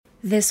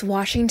This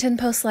Washington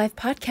Post Live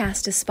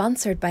podcast is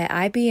sponsored by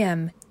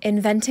IBM,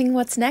 inventing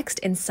what's next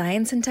in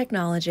science and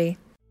technology.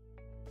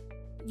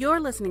 You're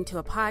listening to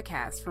a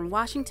podcast from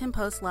Washington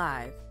Post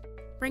Live,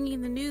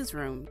 bringing the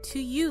newsroom to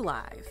you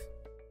live.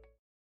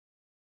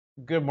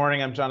 Good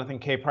morning, I'm Jonathan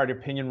Capehart,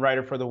 opinion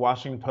writer for the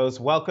Washington Post.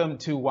 Welcome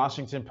to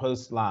Washington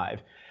Post Live.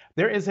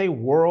 There is a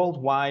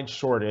worldwide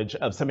shortage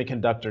of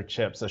semiconductor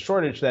chips, a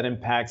shortage that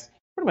impacts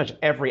pretty much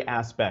every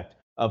aspect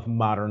of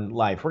modern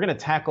life. We're going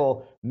to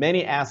tackle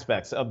many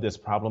aspects of this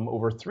problem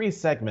over 3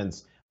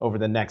 segments over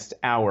the next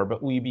hour,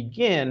 but we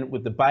begin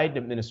with the Biden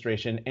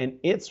administration and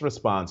its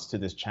response to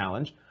this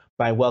challenge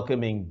by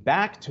welcoming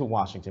back to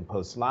Washington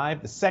Post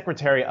Live the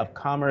Secretary of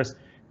Commerce,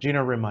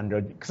 Gina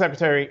Raimondo.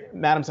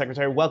 Madam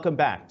Secretary, welcome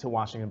back to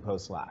Washington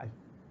Post Live.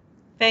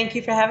 Thank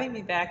you for having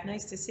me back.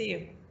 Nice to see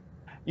you.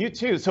 You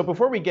too. So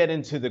before we get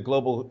into the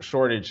global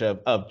shortage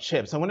of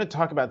chips, I want to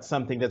talk about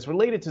something that's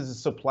related to the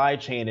supply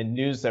chain and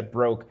news that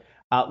broke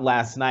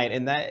last night,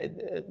 and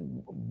that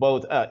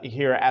both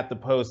here at the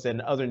Post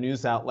and other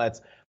news outlets,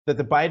 that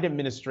the Biden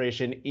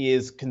administration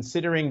is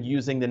considering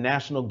using the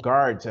National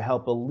Guard to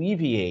help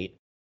alleviate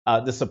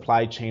the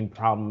supply chain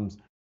problems.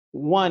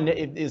 One,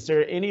 is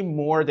there any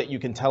more that you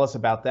can tell us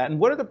about that? And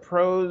what are the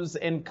pros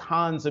and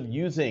cons of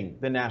using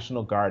the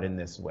National Guard in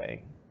this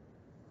way?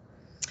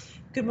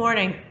 Good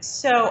morning.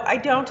 So I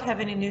don't have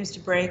any news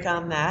to break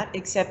on that,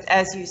 except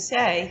as you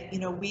say,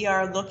 we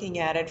are looking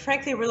at it.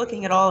 Frankly, we're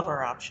looking at all of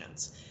our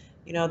options.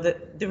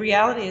 The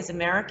reality is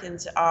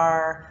Americans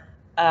are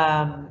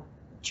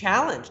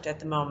challenged at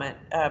the moment.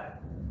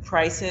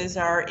 Prices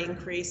are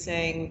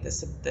increasing.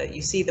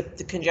 You see the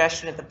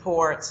congestion at the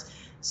ports.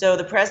 So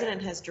the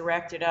president has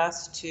directed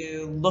us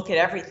to look at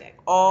everything,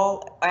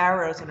 all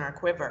arrows in our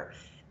quiver.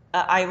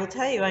 I will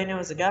tell you, I know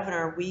as a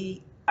governor,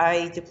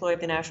 I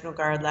deployed the National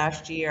Guard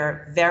last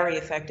year very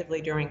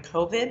effectively during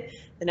COVID.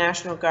 The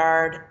National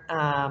Guard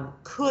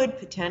could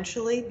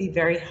potentially be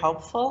very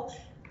helpful.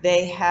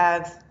 They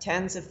have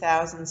tens of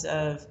thousands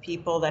of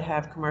people that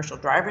have commercial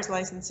driver's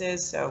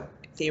licenses, so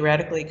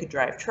theoretically could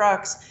drive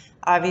trucks.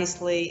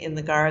 Obviously, in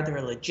the Guard, there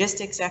are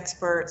logistics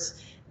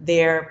experts.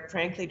 They're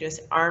frankly just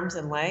arms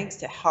and legs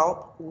to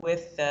help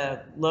with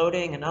the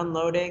loading and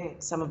unloading,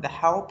 some of the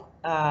help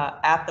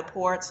at the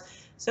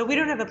ports. So we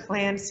don't have a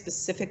plan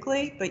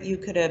specifically, but you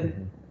could have,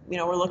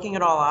 we're looking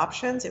at all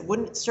options.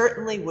 It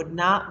certainly would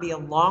not be a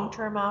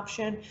long-term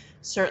option,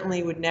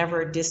 certainly would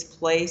never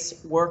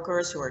displace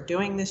workers who are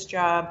doing this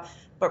job.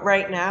 But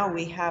right now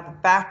we have a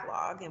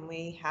backlog and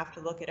we have to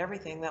look at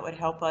everything that would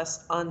help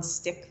us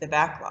unstick the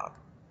backlog.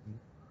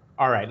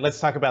 All right, let's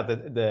talk about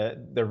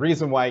the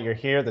reason why you're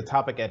here, the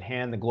topic at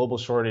hand, the global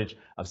shortage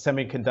of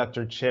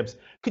semiconductor chips.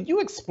 Could you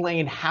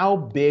explain how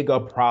big a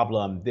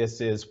problem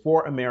this is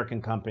for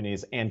American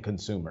companies and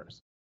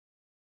consumers?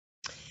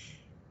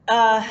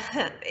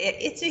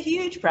 It's a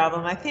huge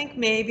problem. I think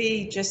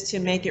maybe just to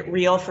make it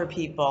real for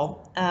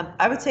people,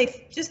 I would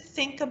say just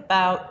think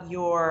about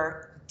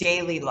your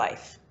daily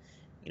life.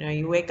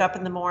 You wake up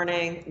in the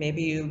morning,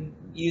 maybe you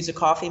use a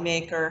coffee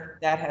maker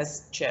that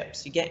has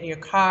chips. You get in your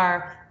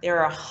car, there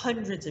are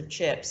hundreds of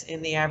chips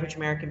in the average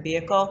American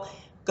vehicle,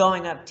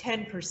 going up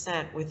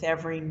 10% with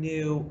every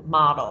new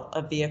model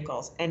of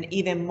vehicles, and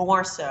even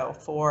more so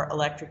for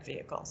electric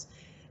vehicles.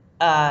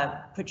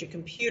 Put your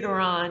computer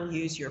on,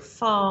 use your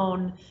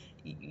phone,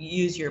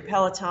 use your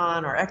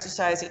Peloton or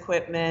exercise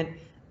equipment.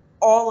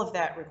 All of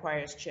that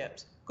requires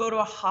chips. Go to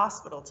a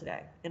hospital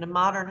today. In a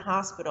modern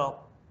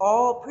hospital,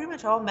 pretty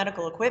much all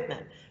medical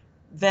equipment,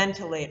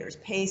 ventilators,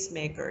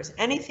 pacemakers,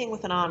 anything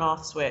with an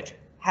on-off switch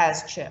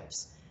has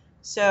chips.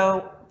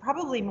 So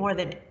probably more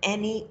than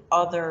any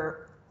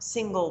other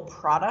single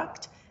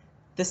product,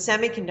 the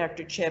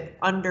semiconductor chip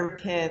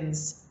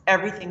underpins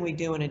everything we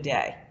do in a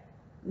day.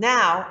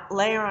 Now,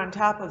 layer on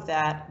top of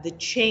that the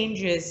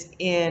changes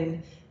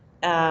in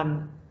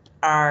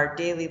our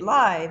daily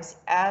lives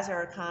as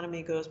our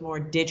economy goes more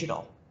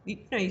digital.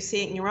 You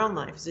see it in your own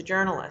life as a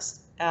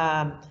journalist.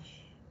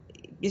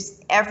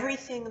 Just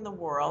everything in the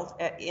world,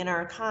 in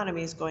our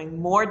economy, is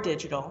going more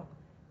digital,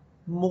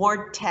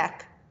 more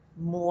tech,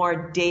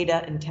 more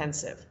data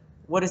intensive.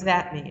 What does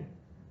that mean?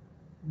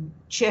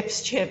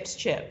 Chips, chips,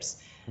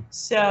 chips.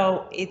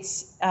 So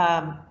it's,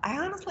 I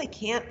honestly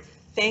can't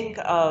think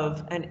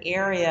of an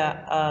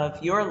area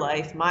of your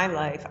life, my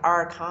life,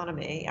 our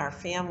economy, our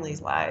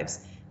families'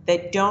 lives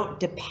that don't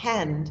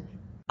depend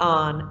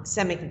on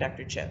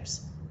semiconductor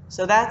chips.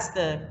 So that's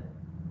the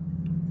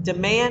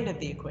demand of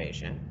the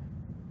equation.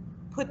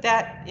 Put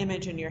that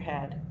image in your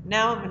head.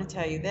 Now I'm going to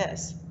tell you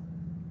this.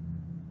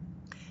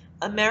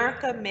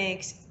 America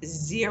makes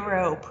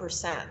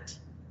 0%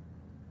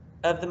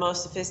 of the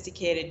most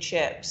sophisticated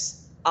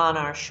chips on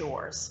our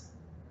shores.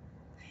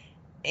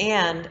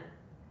 And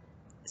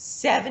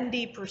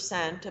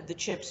 70% of the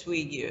chips we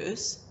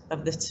use,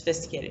 of the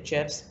sophisticated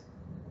chips,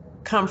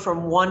 come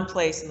from one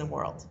place in the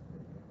world,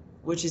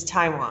 which is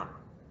Taiwan.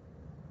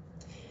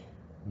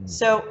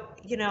 So,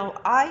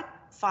 I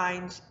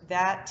find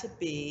that to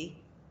be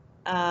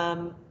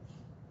an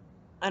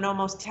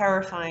almost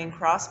terrifying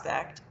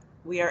prospect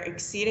We are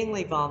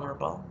exceedingly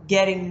vulnerable,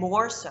 getting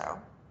more so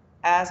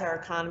as our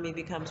economy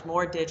becomes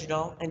more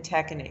digital and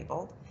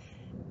tech-enabled.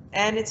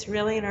 And it's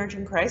really an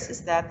urgent crisis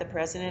that the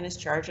president is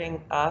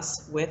charging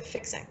us with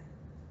fixing.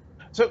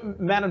 So,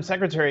 Madam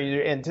Secretary,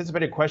 you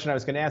anticipated a question I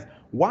was going to ask.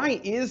 Why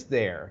is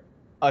there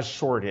a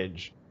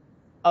shortage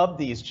of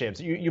these chips?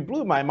 You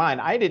blew my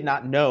mind. I did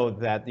not know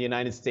that the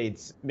United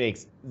States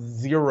makes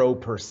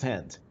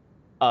 0%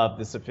 of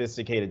the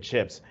sophisticated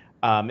chips,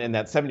 and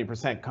that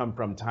 70% come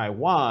from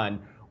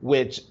Taiwan,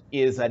 which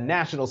is a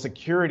national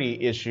security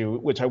issue,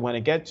 which I want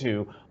to get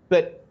to.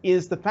 But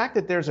is the fact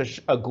that there's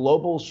a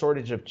global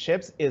shortage of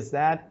chips, is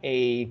that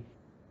a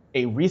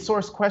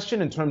resource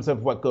question in terms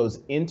of what goes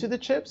into the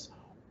chips?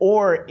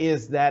 Or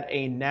is that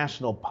a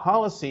national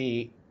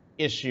policy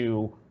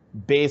issue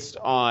based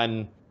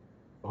on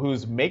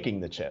who's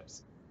making the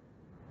chips?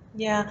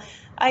 Yeah,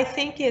 I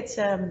think it's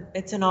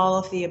an all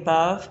of the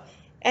above.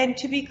 And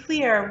to be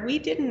clear, we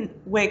didn't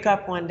wake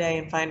up one day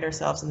and find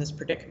ourselves in this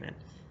predicament.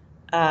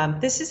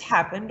 This has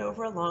happened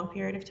over a long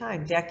period of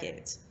time,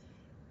 decades.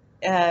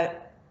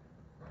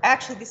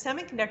 Actually, the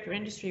semiconductor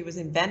industry was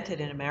invented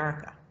in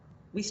America.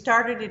 We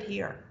started it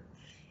here.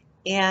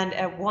 And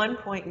at one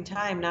point in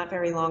time, not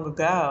very long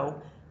ago,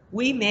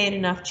 we made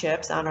enough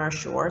chips on our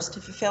shores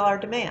to fulfill our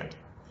demand.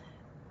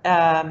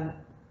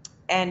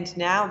 And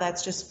now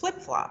that's just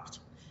flip-flopped,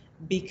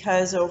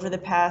 because over the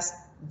past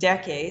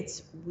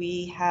decades,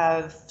 we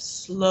have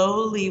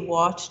slowly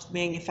watched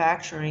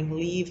manufacturing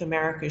leave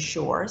America's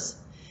shores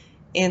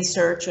in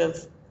search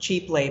of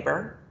cheap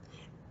labor.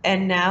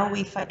 And now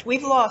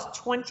we've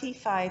lost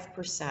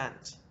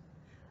 25%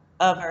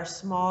 of our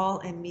small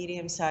and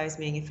medium-sized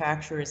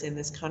manufacturers in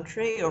this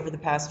country over the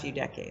past few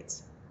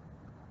decades.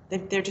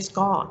 They're just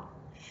gone.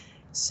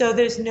 So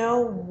there's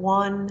no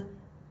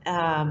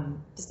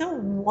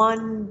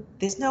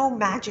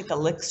magic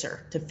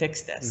elixir to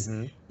fix this.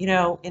 Mm-hmm. You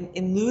know,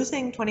 in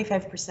losing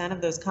 25%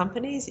 of those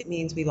companies, it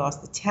means we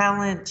lost the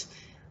talent,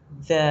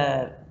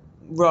 the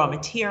raw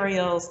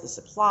materials, the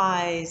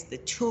supplies, the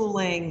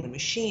tooling, the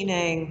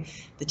machining,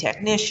 the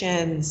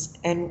technicians,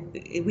 and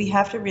we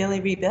have to really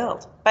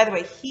rebuild. By the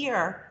way,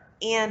 here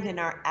and in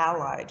our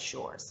allied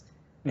shores.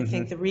 I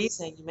think the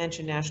reason you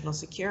mentioned national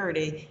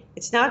security,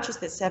 it's not just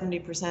that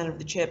 70% of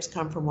the chips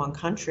come from one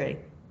country,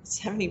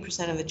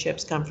 70% of the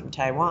chips come from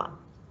Taiwan.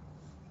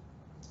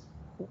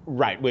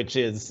 Right, which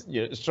is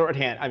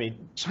shorthand. I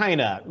mean,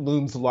 China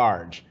looms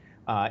large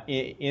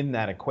in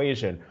that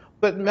equation.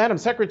 But Madam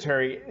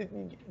Secretary,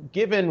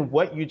 given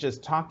what you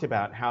just talked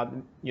about, how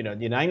the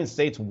United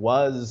States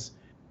was,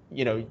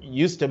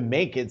 used to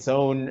make its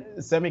own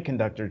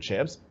semiconductor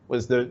chips,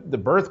 was the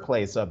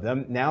birthplace of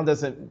them, now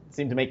doesn't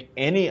seem to make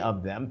any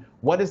of them.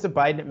 What is the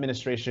Biden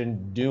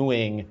administration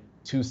doing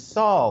to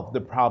solve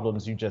the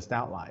problems you just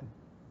outlined?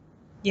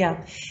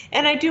 Yeah,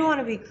 and I do want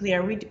to be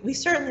clear. We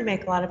certainly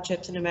make a lot of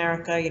chips in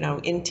America.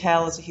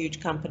 Intel is a huge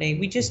company.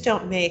 We just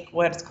don't make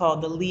what's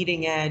called the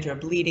leading edge or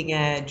bleeding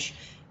edge,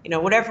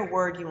 whatever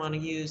word you want to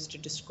use to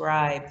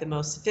describe the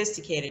most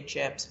sophisticated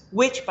chips,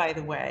 which, by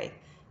the way,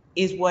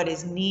 is what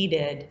is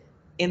needed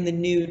in the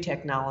new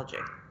technology,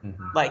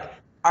 like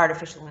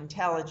artificial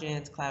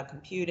intelligence, cloud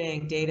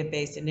computing,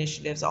 database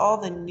initiatives, a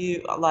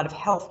lot of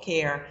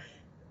healthcare.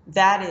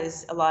 That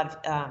is a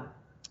lot of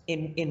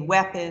in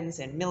weapons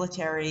and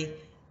military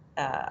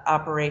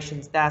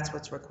operations. That's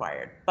what's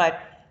required.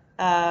 But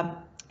in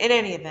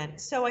any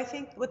event, so I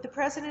think what the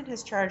president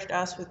has charged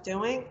us with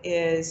doing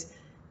is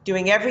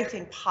doing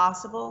everything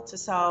possible to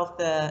solve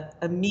the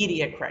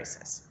immediate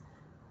crisis,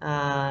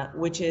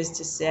 which is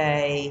to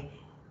say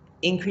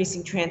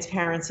increasing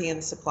transparency in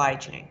the supply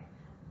chain.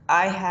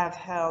 I have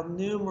held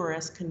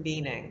numerous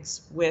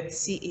convenings with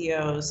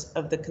CEOs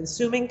of the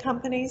consuming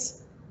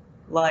companies,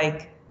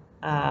 like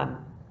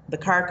the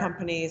car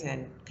companies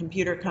and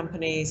computer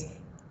companies,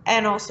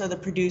 and also the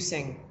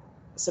producing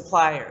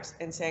suppliers,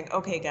 and saying,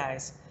 okay,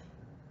 guys,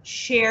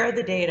 share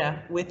the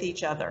data with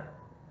each other.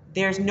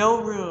 There's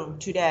no room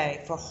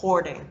today for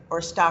hoarding or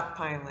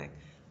stockpiling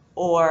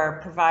or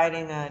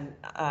providing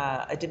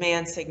a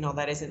demand signal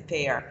that isn't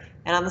fair.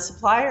 And on the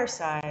supplier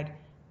side,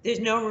 there's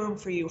no room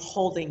for you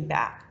holding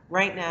back.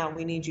 Right now,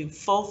 we need you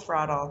full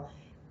throttle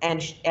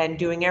and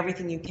doing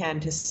everything you can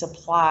to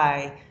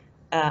supply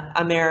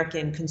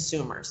American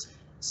consumers.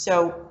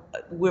 So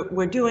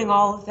we're doing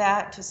all of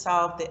that to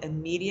solve the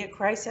immediate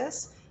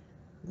crisis.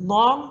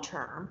 Long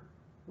term,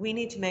 we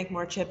need to make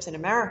more chips in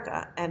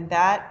America, and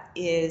that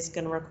is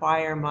going to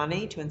require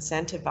money to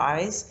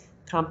incentivize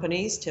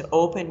companies to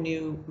open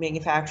new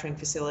manufacturing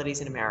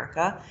facilities in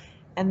America.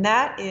 And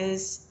that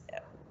is,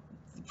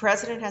 the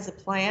president has a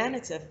plan.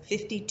 It's a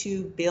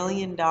 $52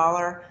 billion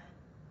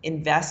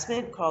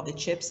investment called the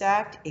CHIPS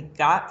Act. It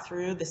got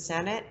through the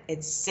Senate.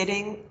 It's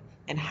sitting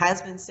and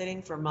has been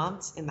sitting for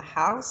months in the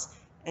House,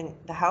 and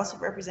the House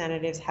of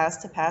Representatives has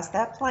to pass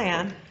that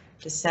plan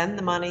to send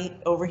the money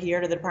over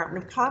here to the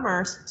Department of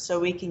Commerce so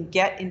we can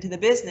get into the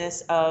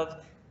business of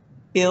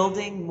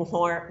building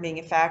more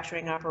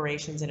manufacturing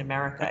operations in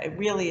America. It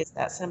really is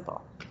that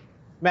simple.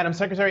 Madam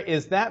Secretary,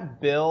 is that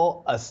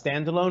bill a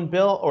standalone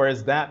bill, or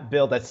is that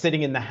bill that's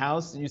sitting in the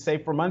House, you say,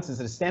 for months, is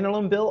it a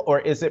standalone bill, or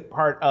is it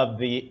part of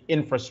the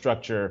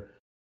infrastructure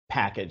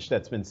package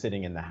that's been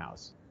sitting in the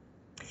House?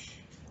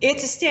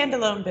 It's a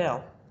standalone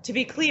bill. To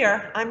be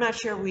clear, I'm not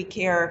sure we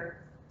care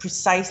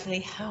precisely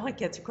how it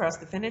gets across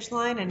the finish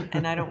line,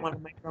 and I don't want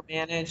to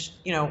micromanage,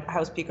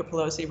 how Speaker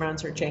Pelosi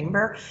runs her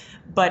chamber.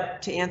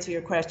 But to answer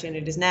your question,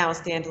 it is now a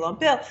standalone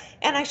bill.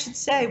 And I should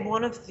say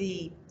one of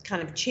the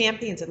kind of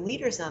champions and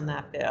leaders on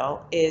that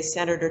bill is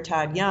Senator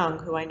Todd Young,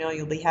 who I know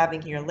you'll be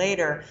having here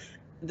later.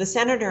 The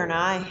senator and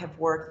I have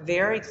worked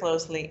very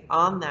closely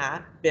on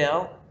that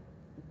bill,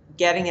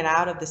 getting it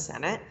out of the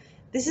Senate.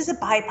 This is a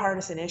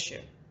bipartisan issue.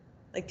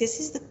 Like, this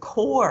is the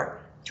core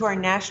to our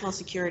national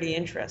security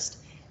interest.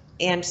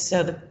 And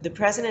so the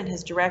president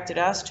has directed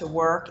us to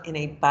work in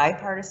a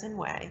bipartisan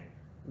way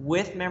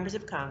with members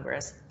of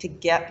Congress to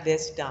get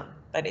this done.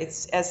 But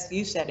it's, as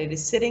you said, it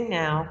is sitting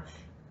now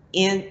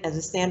as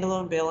a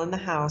standalone bill in the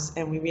House,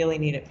 and we really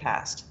need it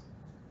passed.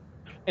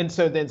 And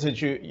so then,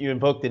 since you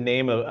invoked the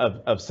name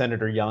of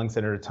Senator Young,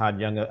 Senator Todd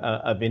Young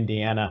of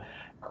Indiana,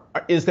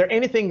 is there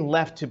anything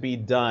left to be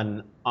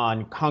done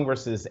on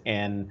Congress's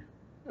end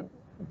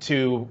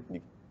to,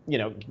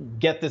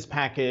 get this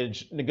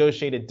package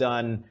negotiated,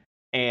 done,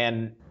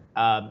 and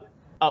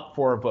up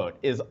for a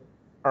vote?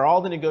 Are all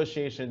the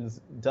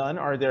negotiations done?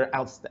 Or are there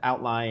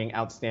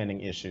outstanding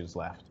issues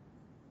left?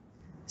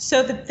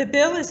 So the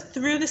bill is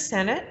through the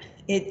Senate.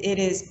 It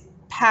is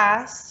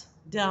passed,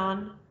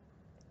 done,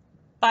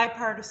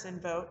 bipartisan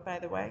vote, by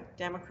the way.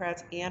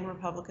 Democrats and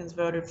Republicans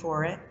voted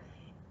for it.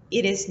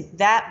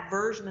 That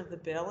version of the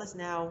bill is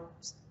now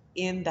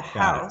in the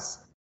House.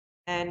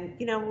 And,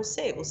 we'll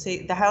see. We'll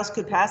see. The House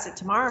could pass it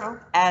tomorrow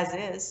as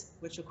is,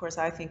 which of course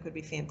I think would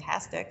be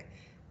fantastic.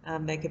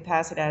 They could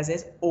pass it as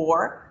is,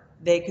 or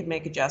they could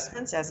make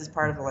adjustments as is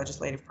part of the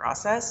legislative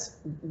process,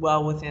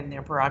 well within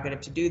their prerogative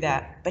to do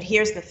that. But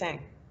here's the thing.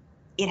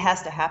 It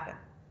has to happen.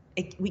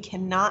 We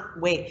cannot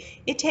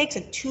wait. It takes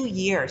 2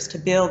 years to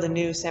build a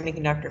new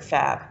semiconductor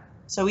fab.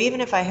 So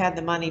even if I had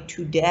the money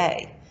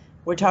today,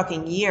 we're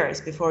talking years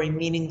before we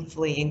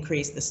meaningfully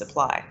increase the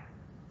supply.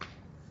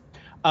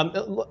 I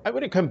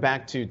want to come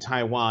back to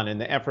Taiwan and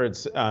the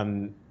efforts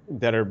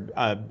that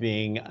are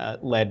being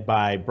led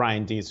by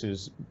Brian Deese,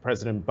 who's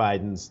President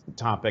Biden's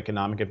top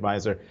economic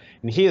advisor.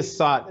 And he has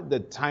sought the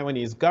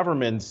Taiwanese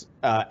government's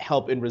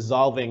help in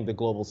resolving the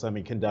global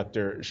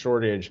semiconductor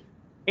shortage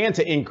and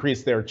to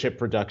increase their chip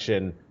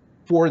production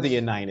for the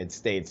United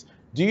States.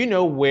 Do you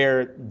know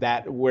where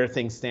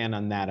things stand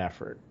on that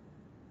effort?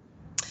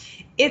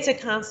 It's a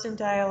constant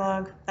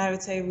dialogue. I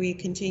would say we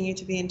continue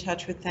to be in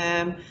touch with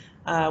them.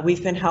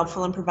 We've been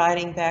helpful in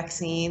providing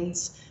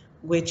vaccines,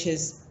 which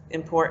is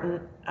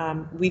important.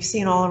 We've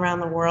seen all around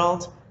the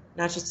world,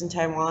 not just in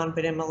Taiwan,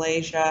 but in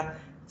Malaysia,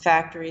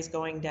 factories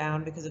going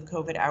down because of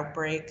COVID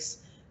outbreaks.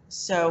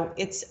 So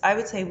I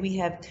would say we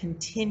have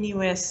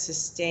continuous,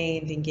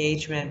 sustained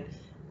engagement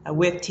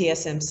with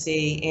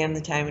TSMC and the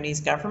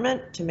Taiwanese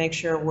government to make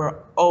sure we're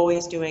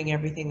always doing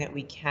everything that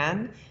we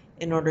can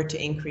in order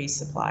to increase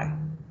supply.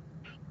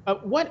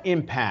 What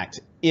impact,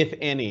 if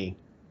any,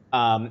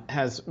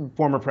 has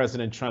former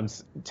President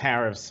Trump's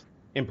tariffs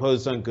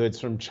imposed on goods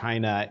from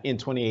China in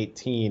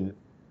 2018?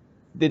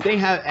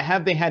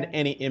 Have they had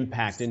any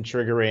impact in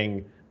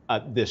triggering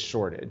this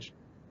shortage?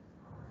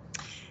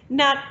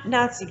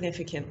 Not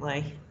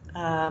significantly.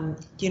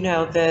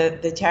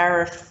 The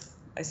tariff,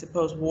 I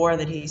suppose, war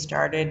that he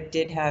started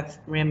did have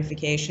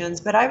ramifications,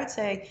 but I would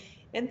say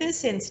in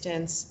this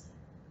instance,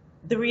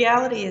 the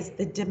reality is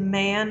the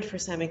demand for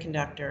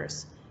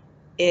semiconductors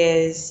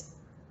is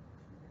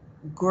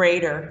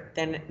greater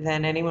than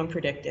anyone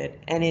predicted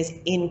and is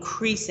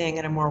increasing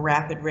at a more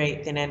rapid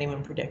rate than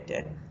anyone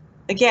predicted.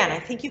 Again, I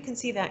think you can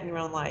see that in your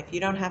own life. You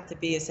don't have to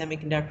be a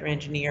semiconductor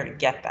engineer to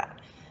get that.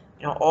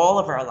 All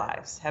of our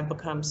lives have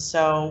become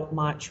so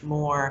much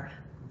more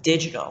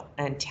digital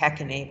and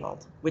tech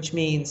enabled, which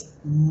means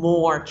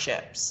more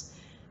chips.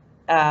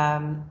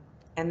 And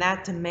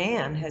that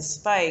demand has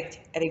spiked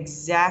at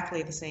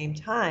exactly the same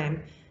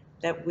time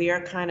that we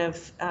are kind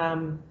of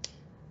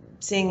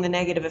seeing the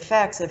negative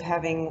effects of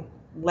having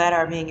let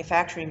our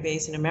manufacturing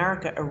base in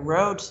America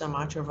erode so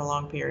much over a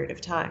long period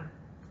of time.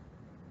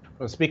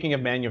 Well, speaking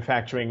of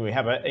manufacturing, we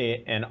have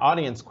an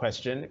audience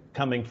question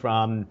coming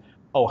from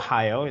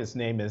Ohio. His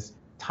name is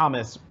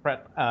Thomas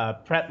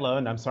Pretlow,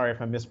 and I'm sorry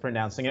if I'm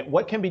mispronouncing it.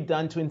 What can be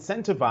done to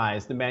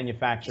incentivize the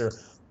manufacture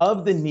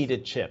of the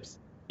needed chips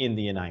in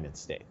the United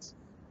States?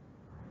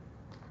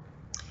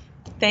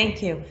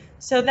 Thank you.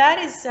 So that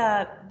is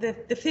the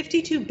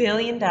 $52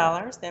 billion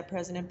that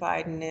President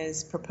Biden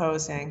is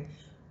proposing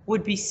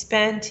would be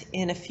spent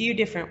in a few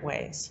different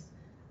ways.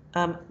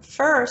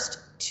 First,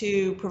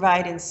 to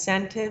provide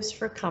incentives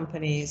for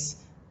companies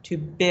to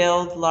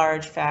build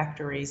large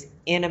factories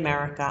in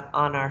America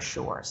on our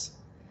shores.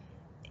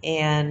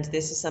 And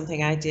this is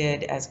something I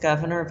did as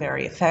governor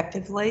very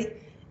effectively.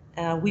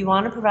 We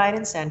want to provide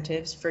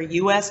incentives for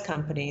U.S.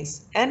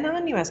 companies and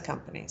non-U.S.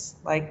 companies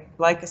like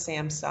a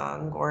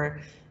Samsung or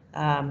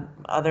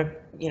other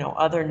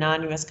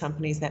non-US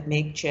companies that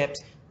make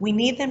chips. We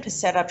need them to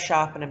set up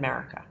shop in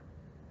America.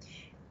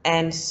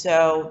 And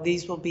so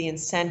these will be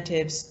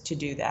incentives to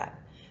do that.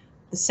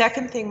 The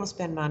second thing we'll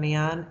spend money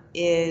on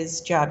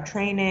is job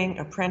training,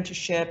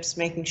 apprenticeships,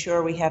 making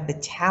sure we have the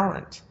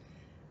talent.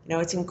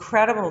 It's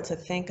incredible to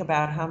think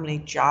about how many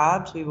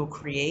jobs we will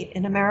create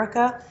in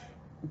America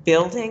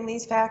building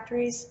these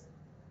factories.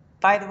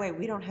 By the way,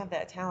 we don't have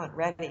that talent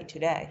ready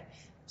today.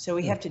 So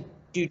we have to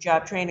do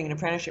job training and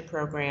apprenticeship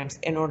programs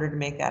in order to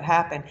make that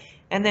happen.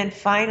 And then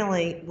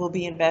finally, we'll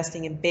be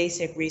investing in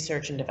basic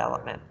research and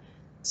development.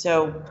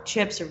 So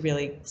chips are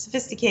really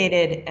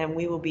sophisticated, and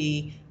we will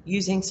be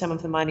using some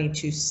of the money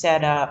to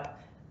set up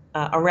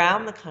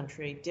around the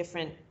country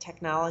different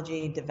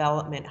technology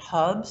development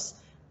hubs,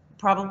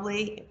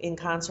 probably in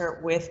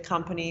concert with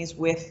companies,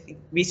 with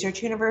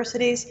research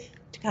universities,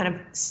 to kind of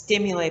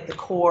stimulate the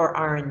core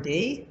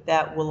R&D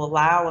that will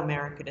allow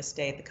America to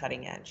stay at the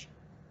cutting edge.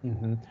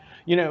 Mm-hmm.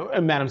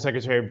 Madam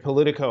Secretary,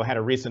 Politico had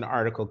a recent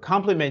article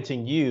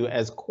complimenting you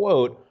as,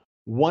 quote,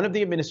 one of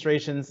the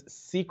administration's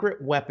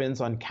secret weapons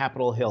on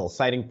Capitol Hill,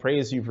 citing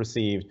praise you've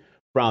received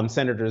from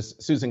Senators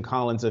Susan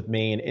Collins of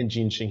Maine and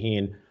Jeanne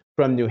Shaheen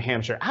from New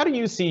Hampshire. How do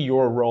you see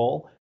your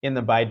role in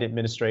the Biden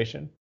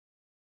administration?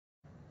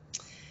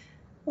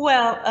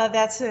 Well,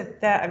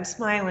 that I'm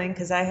smiling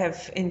because I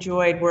have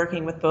enjoyed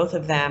working with both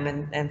of them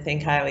and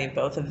think highly of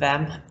both of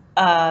them,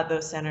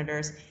 those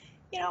senators.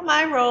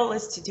 My role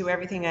is to do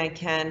everything I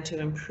can to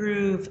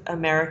improve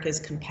America's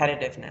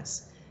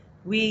competitiveness.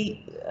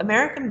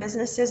 American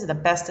businesses are the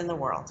best in the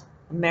world.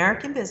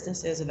 American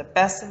businesses are the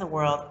best in the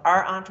world.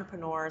 Our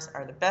entrepreneurs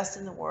are the best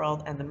in the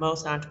world and the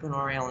most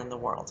entrepreneurial in the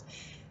world.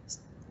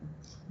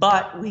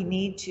 But we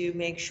need to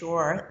make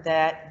sure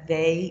that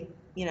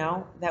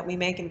that we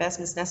make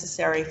investments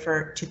necessary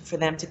for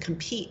them to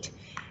compete.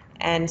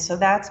 And so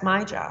that's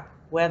my job,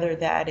 whether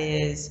that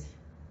is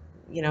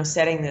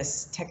setting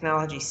this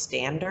technology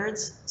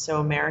standards so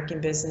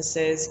American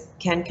businesses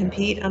can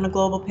compete on a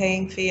global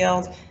playing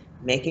field,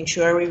 making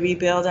sure we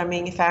rebuild our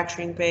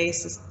manufacturing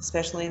base,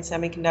 especially in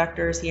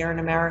semiconductors here in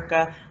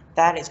America.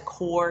 That is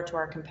core to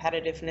our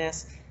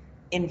competitiveness.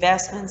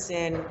 Investments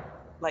in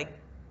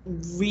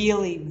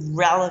really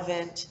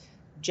relevant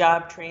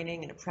job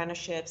training and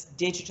apprenticeships,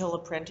 digital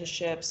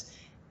apprenticeships.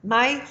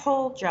 My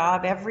whole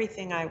job,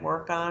 everything I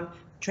work on,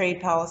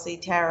 trade policy,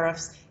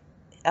 tariffs,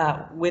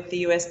 with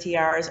the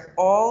USTR, is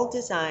all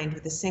designed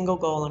with a single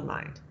goal in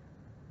mind: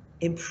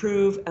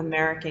 improve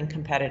American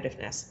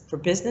competitiveness for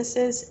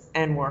businesses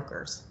and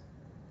workers.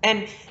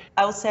 And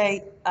I'll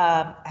say,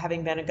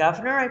 having been a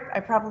governor, I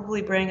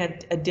probably bring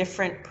a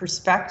different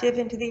perspective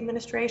into the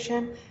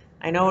administration.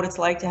 I know what it's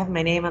like to have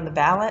my name on the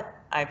ballot.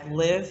 I've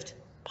lived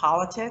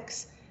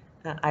politics.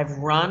 I've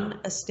run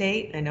a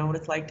state. I know what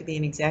it's like to be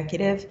an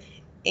executive.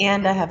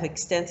 And I have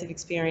extensive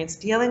experience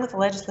dealing with the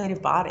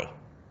legislative body,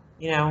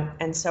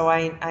 and so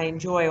I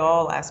enjoy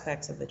all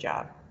aspects of the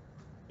job.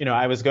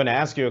 I was going to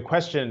ask you a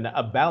question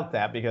about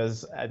that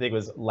because I think it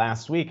was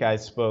last week I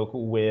spoke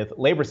with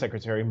Labor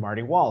Secretary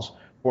Marty Walsh,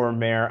 former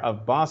mayor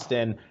of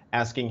Boston,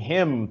 asking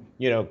him,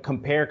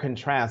 compare,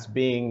 contrast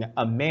being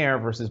a mayor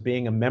versus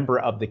being a member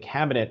of the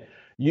cabinet.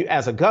 You,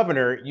 as a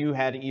governor, you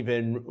had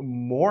even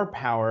more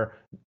power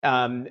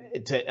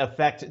to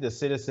affect the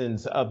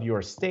citizens of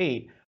your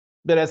state.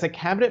 But as a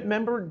cabinet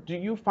member, do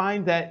you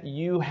find that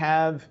you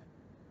have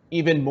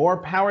even more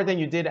power than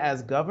you did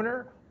as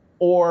governor,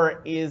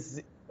 or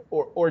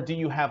do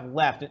you have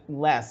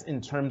less in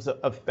terms of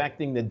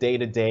affecting the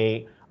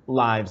day-to-day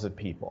lives of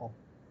people?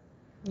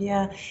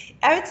 Yeah,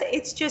 I would say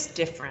it's just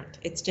different.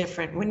 It's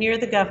different. When you're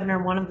the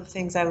governor, one of the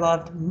things I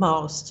loved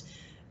most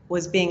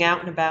was being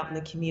out and about in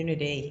the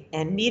community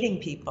and meeting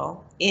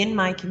people in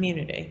my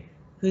community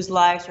whose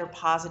lives are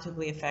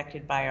positively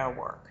affected by our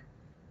work.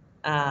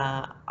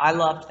 I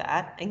loved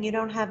that, and you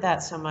don't have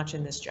that so much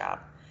in this job.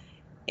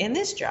 In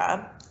this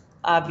job,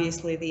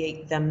 obviously,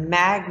 the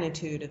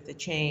magnitude of the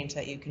change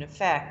that you can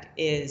affect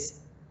is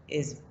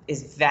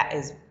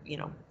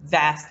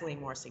vastly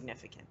more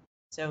significant.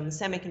 So in the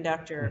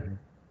semiconductor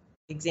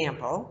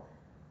example,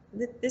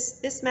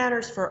 this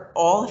matters for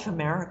all of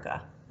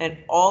America and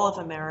all of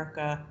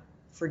America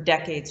for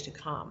decades to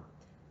come.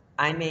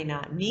 I may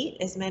not meet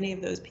as many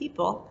of those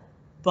people,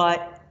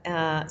 but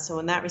so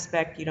in that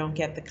respect, you don't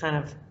get the kind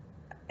of,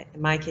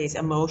 in my case,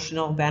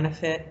 emotional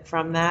benefit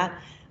from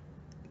that.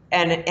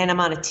 And I'm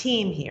on a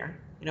team here.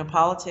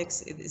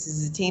 Politics, this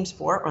is a team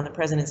sport. We're on the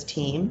president's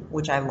team,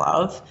 which I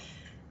love.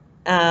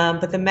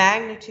 But the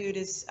magnitude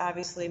is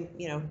obviously,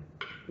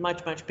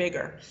 much, much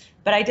bigger.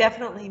 But I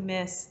definitely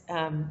miss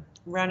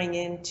running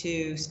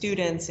into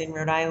students in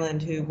Rhode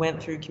Island who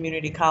went through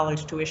community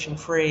college tuition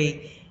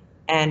free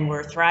and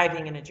were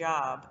thriving in a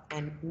job,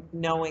 and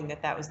knowing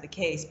that that was the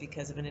case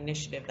because of an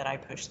initiative that I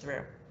pushed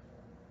through.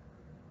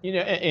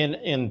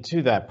 And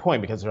to that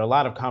point, because there are a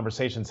lot of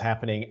conversations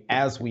happening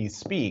as we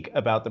speak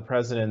about the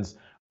president's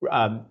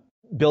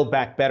Build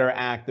Back Better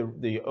Act,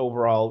 the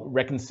overall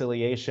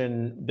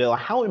reconciliation bill.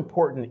 How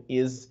important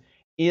is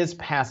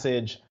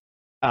passage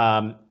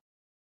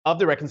of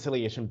the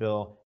reconciliation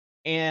bill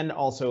and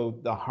also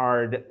the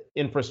hard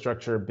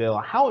infrastructure bill.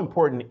 How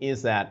important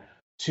is that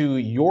to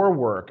your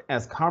work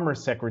as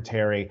Commerce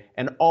Secretary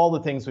and all the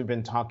things we've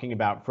been talking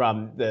about,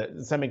 from the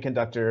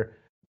semiconductor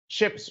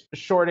chips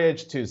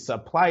shortage to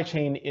supply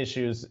chain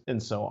issues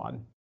and so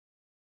on?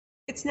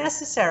 It's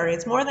necessary.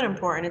 It's more than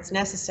important. It's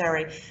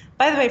necessary.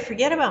 By the way,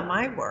 forget about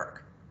my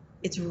work.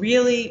 It's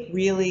really,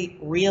 really,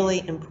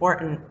 really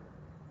important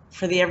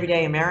for the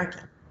everyday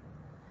American.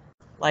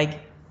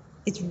 Like,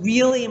 it's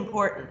really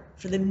important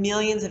for the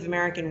millions of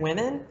American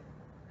women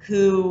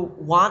who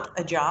want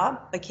a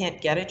job but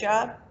can't get a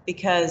job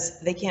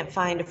because they can't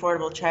find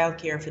affordable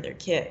childcare for their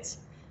kids.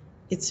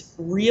 It's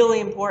really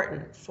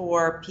important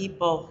for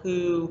people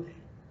who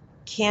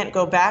can't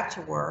go back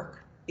to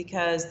work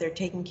because they're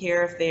taking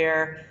care of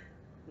their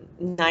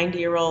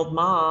 90-year-old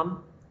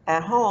mom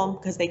at home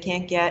because they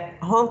can't get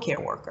a home care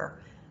worker.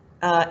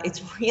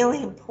 It's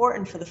really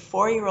important for the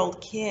 4-year-old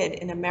kid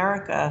in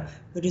America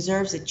who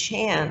deserves a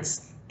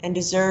chance and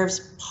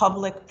deserves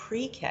public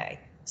pre-K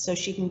so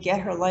she can get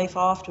her life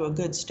off to a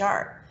good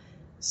start.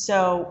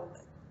 So,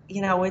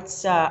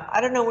 it's, I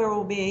don't know where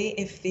we'll be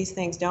if these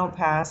things don't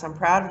pass. I'm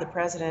proud of the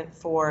president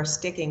for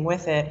sticking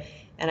with it,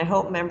 and I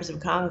hope members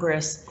of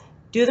Congress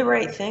do the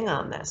right thing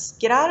on this.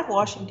 Get out of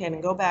Washington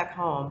and go back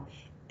home,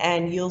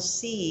 and you'll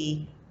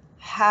see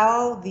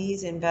how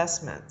these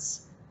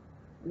investments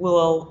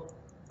will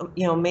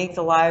make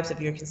the lives of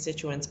your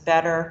constituents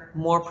better,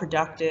 more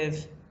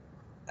productive,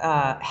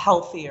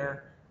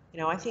 healthier.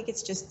 I think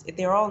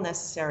they're all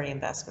necessary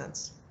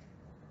investments.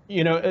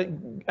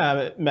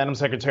 Madam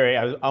Secretary,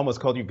 I almost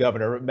called you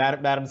Governor.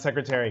 Madam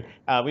Secretary,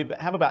 we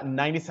have about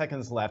 90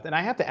 seconds left, and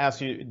I have to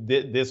ask you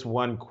this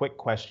one quick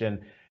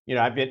question.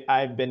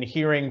 I've been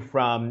hearing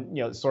from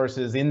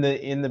sources in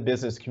the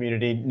business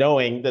community,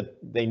 knowing that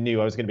they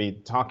knew I was going to be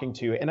talking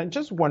to you, and I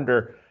just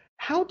wonder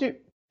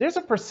there's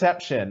a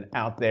perception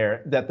out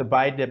there that the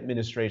Biden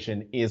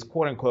administration is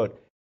quote unquote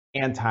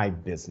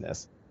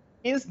anti-business.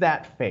 Is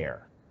that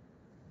fair?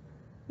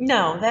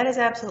 No, that is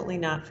absolutely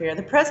not fair.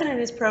 The president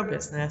is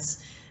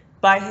pro-business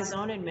by his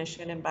own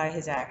admission and by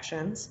his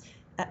actions,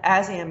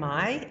 as am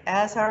I,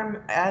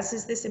 as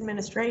is this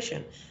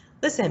administration.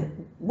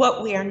 Listen,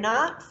 what we are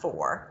not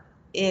for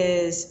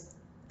is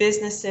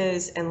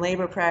businesses and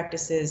labor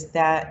practices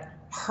that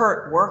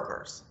hurt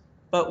workers,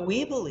 but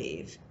we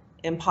believe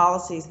in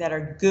policies that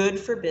are good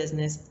for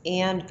business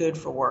and good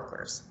for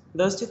workers.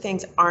 Those two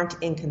things aren't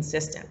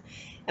inconsistent.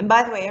 And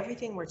by the way,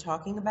 everything we're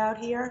talking about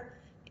here,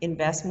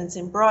 investments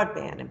in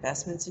broadband,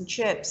 investments in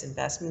chips,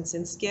 investments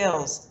in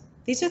skills,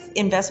 these are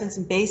investments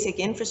in basic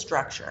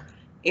infrastructure,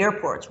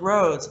 airports,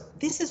 roads.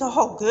 This is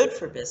all good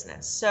for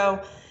business.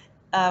 So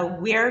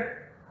we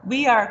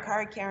are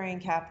card-carrying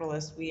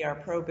capitalists. We are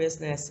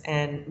pro-business,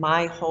 and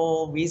my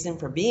whole reason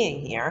for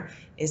being here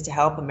is to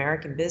help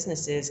American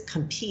businesses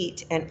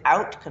compete and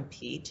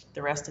out-compete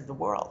the rest of the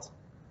world.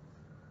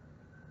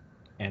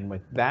 And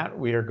with that,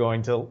 we are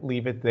going to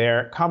leave it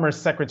there.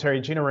 Commerce Secretary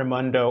Gina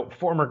Raimondo,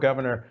 former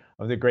governor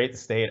of the great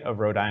state of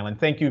Rhode Island,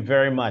 thank you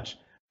very much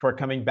for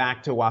coming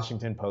back to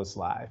Washington Post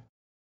Live.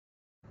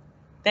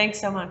 Thanks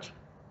so much.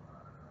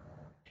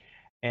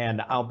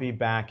 And I'll be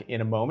back in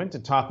a moment to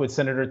talk with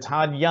Senator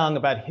Todd Young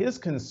about his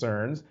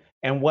concerns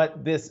and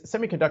what this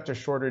semiconductor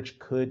shortage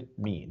could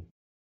mean.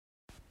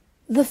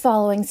 The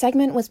following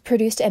segment was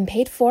produced and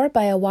paid for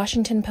by a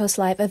Washington Post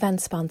Live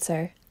event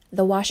sponsor.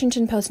 The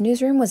Washington Post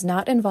newsroom was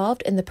not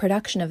involved in the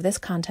production of this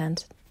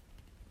content.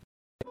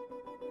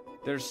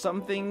 There's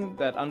something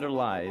that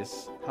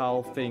underlies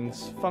how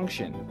things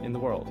function in the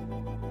world.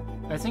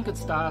 I think it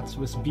starts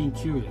with being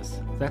curious.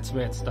 That's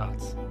where it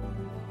starts.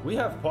 We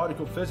have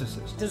particle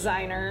physicists,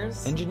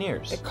 designers,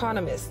 engineers,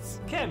 economists,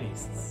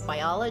 chemists,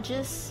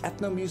 biologists,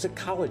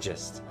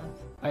 ethnomusicologists.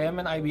 I am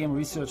in IBM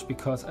Research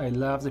because I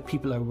love the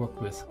people I work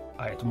with.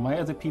 I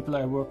admire the people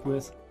I work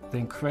with.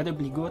 They're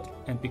incredibly good,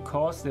 and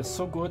because they're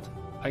so good,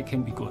 I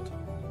can be good.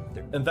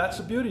 And that's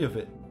the beauty of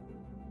it.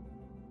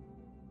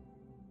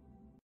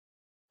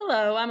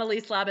 Hello, I'm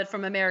Elise Labott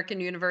from American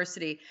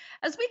University.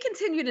 As we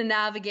continue to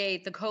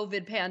navigate the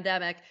COVID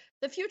pandemic,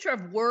 the future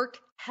of work,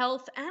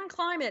 health, and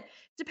climate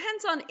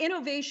depends on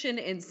innovation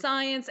in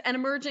science and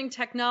emerging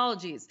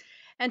technologies.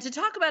 And to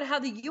talk about how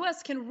the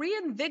U.S. can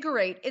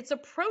reinvigorate its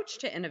approach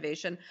to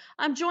innovation,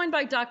 I'm joined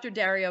by Dr.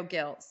 Dario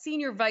Gil,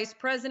 Senior Vice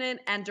President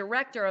and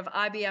Director of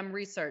IBM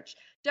Research.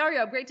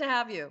 Dario, great to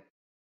have you.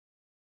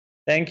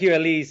 Thank you,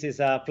 Elise. It's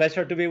a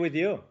pleasure to be with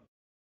you.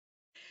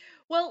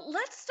 Well,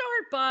 let's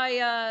start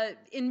by,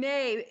 in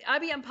May,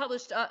 IBM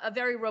published a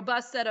very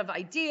robust set of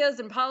ideas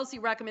and policy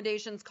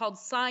recommendations called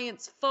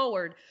Science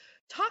Forward.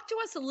 Talk to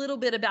us a little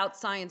bit about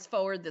Science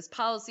Forward, this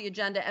policy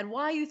agenda, and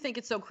why you think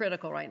it's so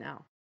critical right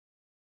now.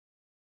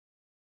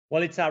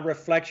 Well, it's a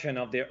reflection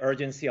of the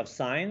urgency of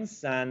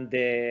science and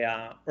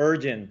the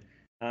urgent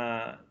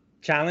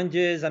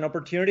challenges and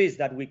opportunities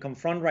that we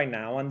confront right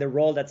now, and the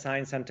role that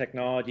science and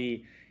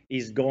technology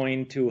is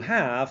going to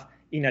have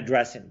in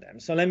addressing them.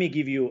 So let me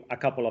give you a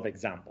couple of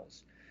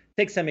examples.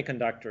 Take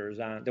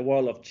semiconductors, the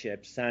world of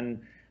chips,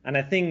 and And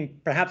I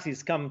think perhaps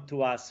it's come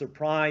to a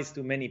surprise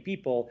to many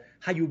people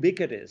how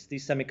ubiquitous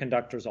these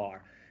semiconductors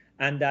are.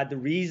 And that the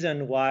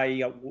reason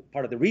why,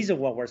 part of the reason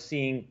why we're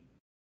seeing,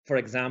 for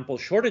example,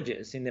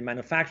 shortages in the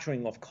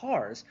manufacturing of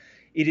cars,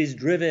 it is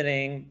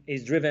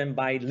driven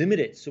by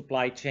limited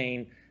supply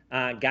chain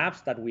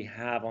gaps that we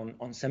have on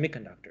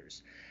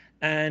semiconductors.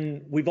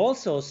 And we've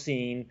also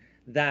seen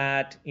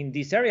that in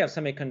this area of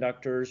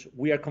semiconductors,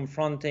 we are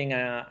confronting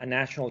a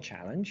national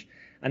challenge,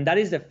 and that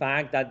is the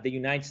fact that the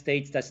United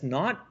States does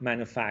not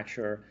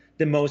manufacture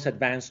the most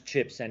advanced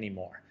chips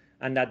anymore,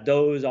 and that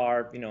those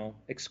are,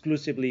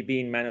 exclusively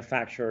being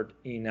manufactured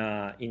in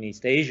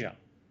East Asia.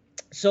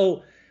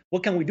 So,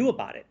 what can we do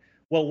about it?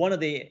 Well, one of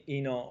the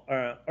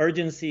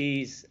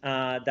urgencies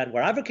that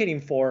we're advocating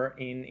for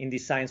in the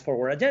Science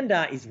Forward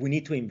agenda is we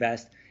need to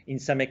invest in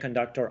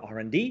semiconductor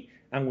R&D,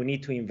 and we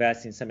need to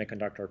invest in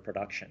semiconductor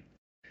production.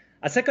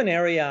 A second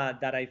area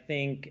that I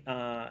think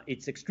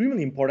it's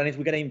extremely important is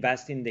we got to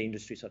invest in the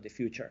industries of the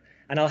future.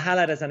 And I'll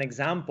highlight as an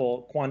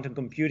example quantum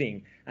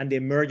computing and the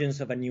emergence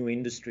of a new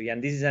industry.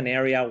 And this is an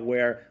area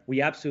where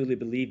we absolutely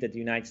believe that the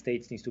United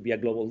States needs to be a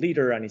global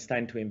leader, and it's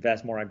time to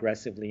invest more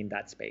aggressively in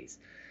that space.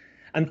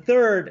 And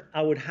third,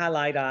 I would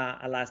highlight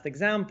a last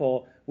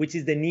example, which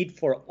is the need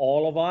for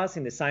all of us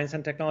in the science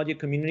and technology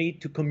community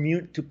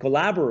to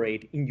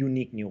collaborate in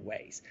unique new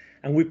ways.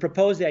 And we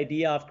propose the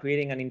idea of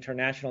creating an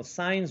international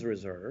science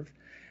reserve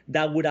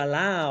that would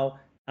allow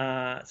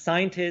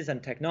scientists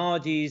and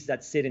technologies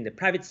that sit in the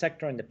private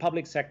sector and the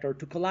public sector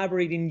to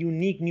collaborate in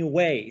unique new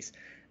ways,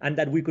 and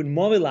that we could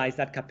mobilize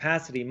that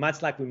capacity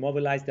much like we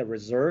mobilize the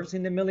reserves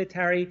in the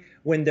military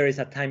when there is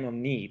a time of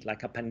need,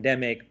 like a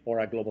pandemic or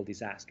a global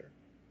disaster.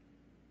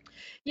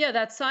 Yeah,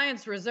 that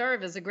science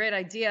reserve is a great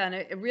idea, and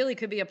it really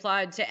could be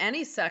applied to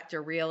any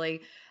sector,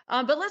 really.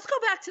 But let's go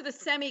back to the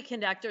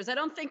semiconductors. I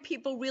don't think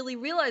people really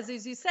realize,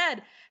 as you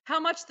said, how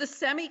much the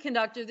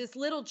semiconductor, this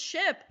little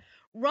chip,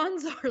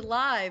 runs our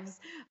lives.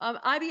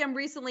 IBM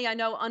recently, I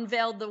know,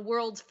 unveiled the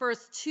world's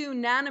first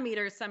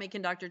 2-nanometer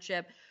semiconductor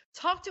chip.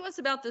 Talk to us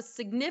about the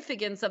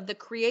significance of the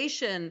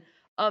creation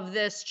of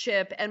this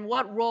chip and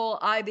what role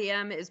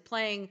IBM is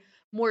playing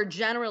more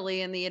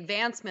generally in the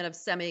advancement of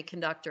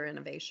semiconductor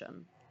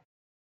innovation.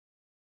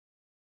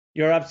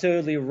 You're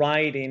absolutely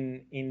right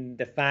in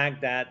the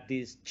fact that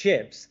these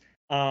chips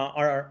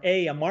are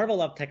a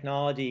marvel of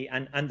technology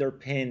and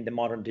underpin the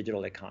modern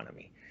digital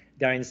economy.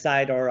 They're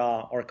inside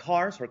our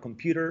cars, or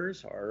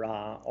computers,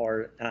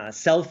 or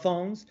cell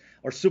phones,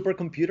 or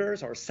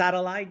supercomputers, or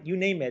satellite, you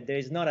name it. There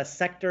is not a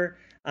sector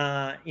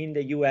in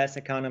the US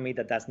economy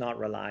that does not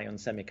rely on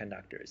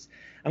semiconductors.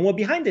 And what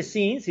behind the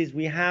scenes is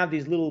we have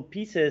these little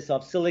pieces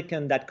of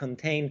silicon that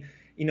contain,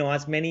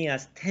 as many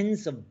as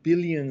tens of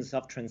billions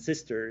of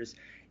transistors,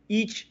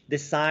 each the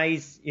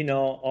size,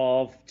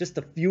 of just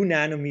a few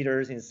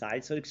nanometers in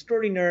size, so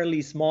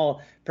extraordinarily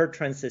small per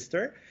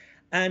transistor.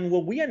 And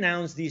what we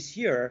announced this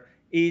year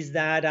is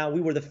that we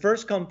were the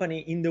first company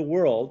in the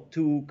world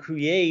to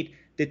create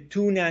the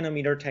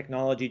 2-nanometer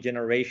technology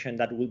generation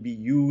that will be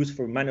used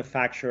for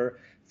manufacture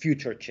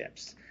future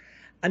chips.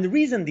 And the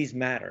reason this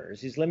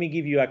matters is, let me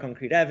give you a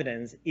concrete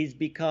evidence, is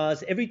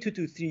because every 2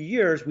 to 3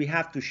 years we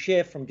have to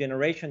shift from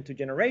generation to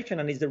generation,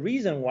 and it's the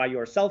reason why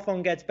your cell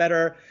phone gets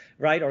better,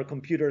 right, or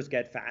computers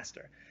get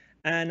faster.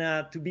 And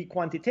to be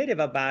quantitative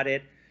about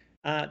it,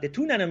 the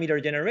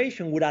 2-nanometer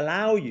generation would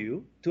allow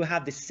you to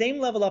have the same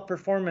level of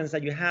performance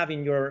that you have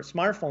in your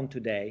smartphone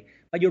today,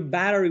 but your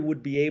battery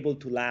would be able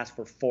to last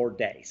for 4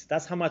 days.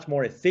 That's how much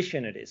more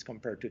efficient it is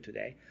compared to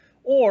today.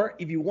 Or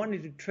if you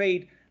wanted to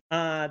trade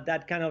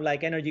that kind of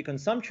like energy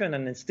consumption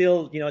and then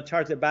still,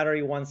 charge the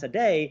battery once a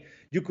day,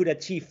 you could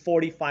achieve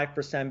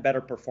 45% better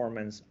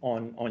performance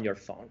on your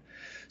phone.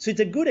 So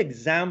it's a good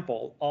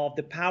example of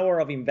the power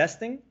of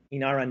investing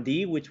in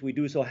R&D, which we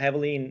do so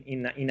heavily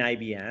in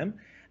IBM,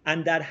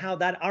 and that how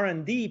that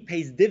R&D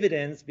pays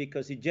dividends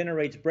because it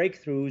generates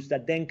breakthroughs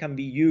that then can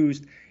be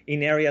used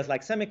in areas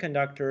like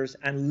semiconductors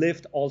and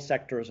lift all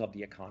sectors of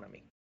the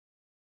economy.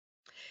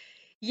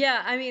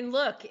 Yeah, I mean,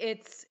 look,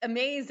 it's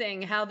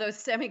amazing how those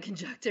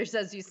semiconductors,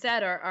 as you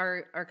said,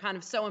 are kind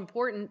of so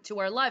important to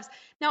our lives.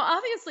 Now,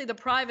 obviously, the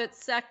private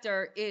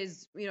sector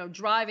is,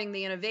 driving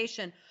the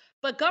innovation,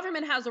 but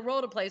government has a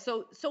role to play.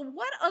 So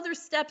what other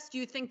steps do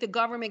you think the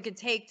government could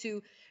take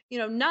to,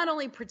 not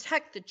only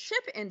protect the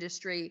chip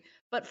industry,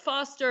 but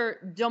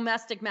foster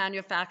domestic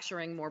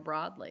manufacturing more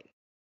broadly?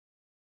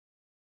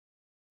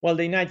 Well,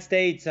 the United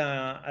States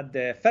at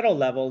the federal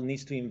level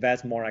needs to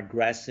invest more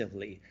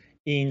aggressively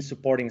in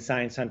supporting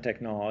science and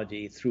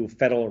technology through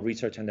federal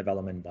research and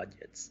development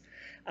budgets.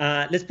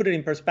 Let's put it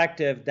in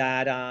perspective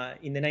that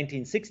in the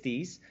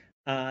 1960s,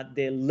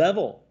 the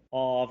level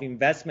of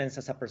investments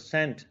as a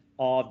percent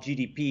of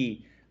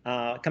GDP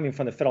coming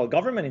from the federal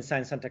government in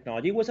science and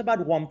technology was about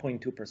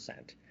 1.2%.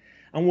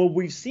 And what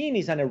we've seen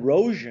is an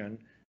erosion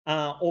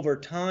over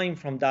time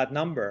from that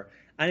number,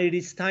 and it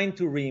is time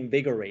to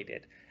reinvigorate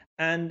it.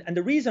 And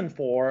the reason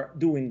for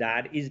doing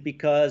that is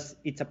because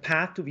it's a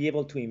path to be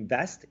able to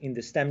invest in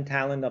the STEM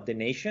talent of the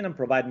nation and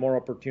provide more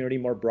opportunity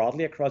more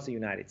broadly across the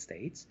United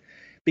States.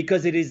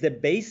 because it is the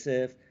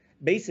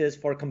basis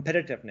for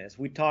competitiveness.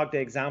 We talked the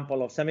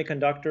example of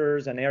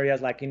semiconductors and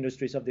areas like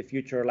industries of the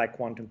future, like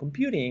quantum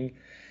computing.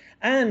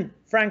 And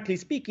frankly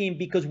speaking,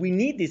 because we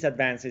need these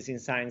advances in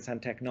science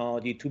and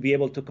technology to be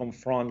able to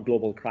confront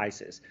global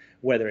crises,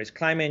 whether it's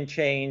climate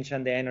change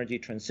and the energy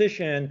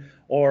transition,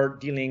 or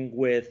dealing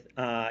with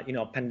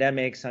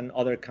pandemics and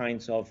other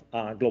kinds of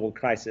global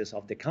crises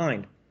of the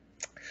kind.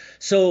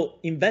 So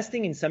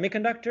investing in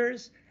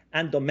semiconductors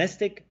and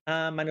domestic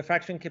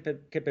manufacturing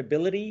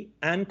capability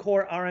and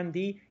core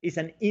R&D is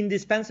an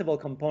indispensable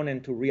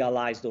component to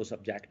realize those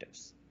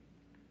objectives.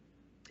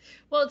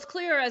 Well, it's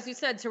clear, as you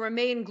said, to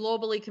remain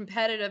globally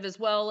competitive as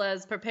well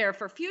as prepare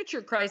for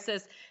future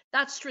crisis,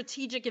 that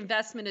strategic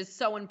investment is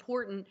so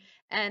important.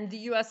 And the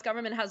U.S.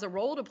 government has a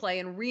role to play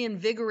in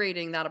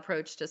reinvigorating that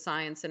approach to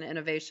science and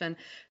innovation.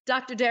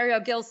 Dr.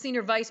 Dario Gil,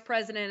 Senior Vice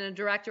President and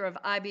Director of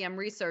IBM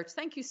Research,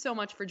 thank you so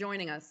much for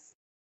joining us.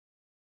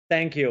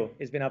 Thank you.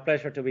 It's been a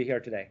pleasure to be here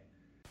today.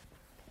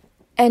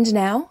 And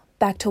now,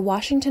 back to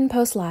Washington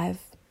Post Live.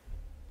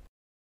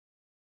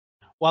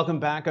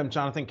 Welcome back. I'm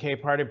Jonathan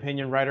Capehart,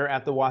 opinion writer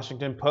at The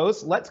Washington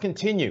Post. Let's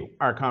continue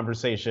our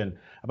conversation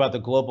about the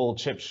global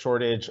chip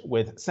shortage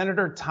with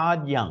Senator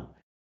Todd Young,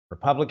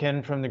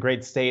 Republican from the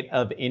great state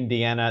of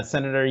Indiana.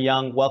 Senator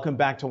Young, welcome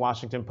back to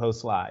Washington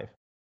Post Live.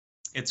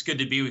 It's good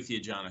to be with you,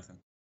 Jonathan.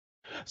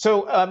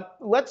 So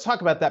let's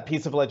talk about that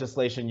piece of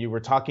legislation you were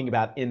talking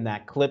about in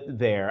that clip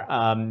there.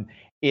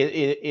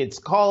 It's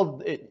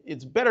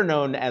better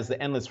known as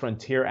the Endless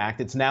Frontier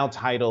Act. It's now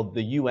titled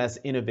the U.S.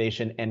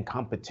 Innovation and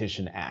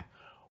Competition Act.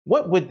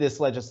 What would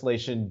this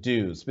legislation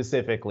do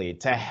specifically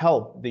to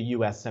help the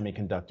U.S.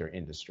 semiconductor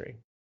industry?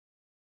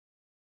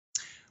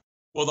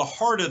 Well, the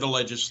heart of the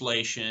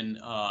legislation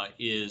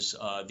is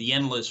the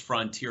Endless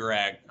Frontier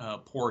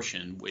Act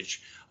portion,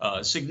 which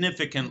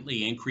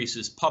significantly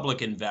increases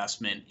public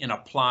investment in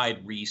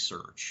applied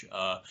research,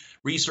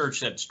 research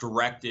that's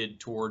directed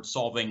towards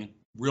solving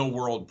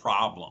real-world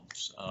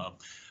problems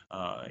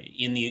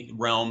in the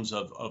realms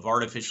of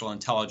artificial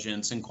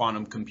intelligence and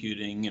quantum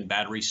computing and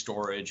battery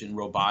storage and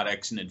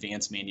robotics and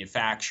advanced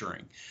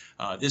manufacturing.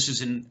 This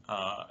is an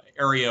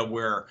area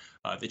where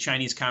the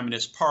Chinese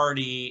Communist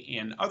Party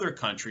and other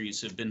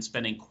countries have been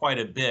spending quite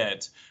a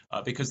bit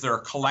because there are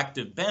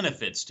collective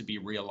benefits to be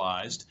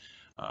realized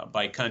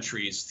by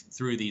countries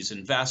through these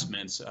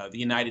investments. The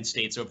United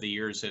States over the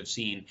years have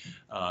seen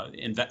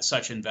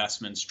such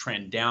investments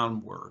trend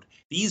downward.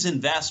 These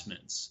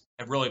investments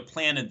have really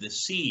planted the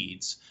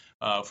seeds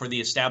for the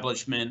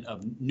establishment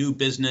of new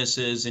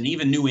businesses and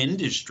even new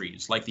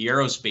industries like the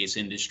aerospace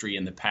industry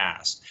in the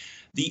past.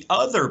 The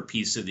other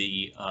piece of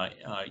the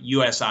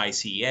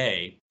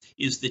USICA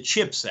is the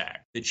CHIPS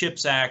Act. The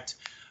CHIPS Act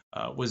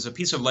was a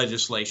piece of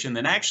legislation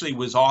that actually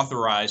was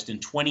authorized in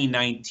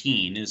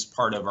 2019 as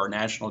part of our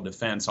National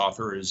Defense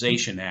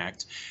Authorization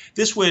Act.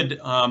 This would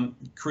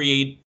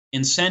create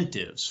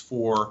incentives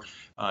for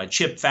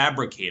chip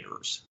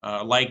fabricators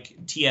like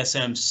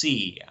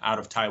TSMC out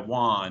of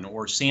Taiwan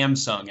or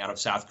Samsung out of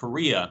South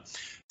Korea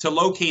to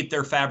locate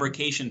their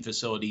fabrication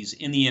facilities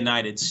in the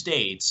United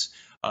States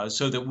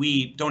so that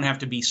we don't have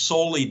to be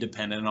solely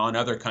dependent on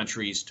other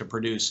countries to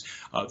produce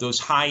those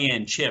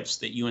high-end chips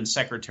that UN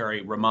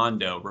Secretary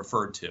Raimondo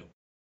referred to.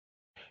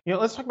 You know,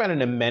 let's talk about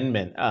an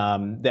amendment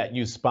that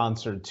you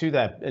sponsored to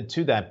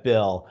that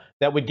bill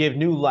that would give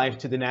new life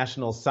to the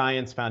National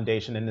Science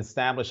Foundation and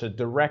establish a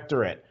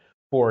directorate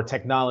for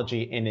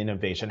technology and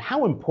innovation.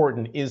 How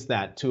important is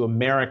that to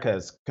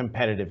America's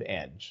competitive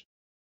edge?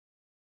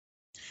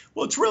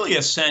 Well, it's really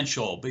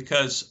essential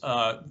because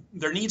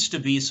there needs to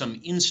be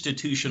some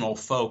institutional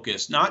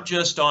focus, not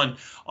just on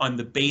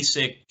the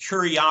basic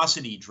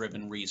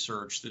curiosity-driven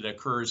research that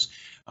occurs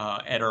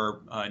at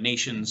our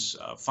nation's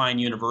fine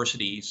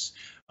universities,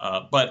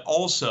 but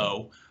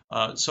also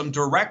some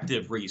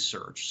directive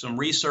research, some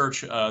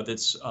research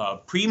that's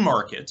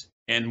pre-market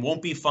and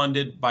won't be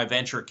funded by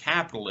venture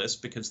capitalists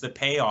because the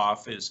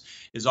payoff is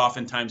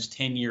oftentimes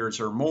 10 years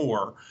or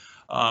more,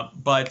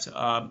 but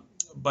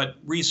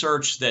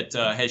research that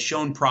has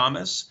shown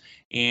promise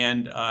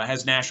and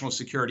has national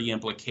security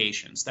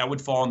implications. That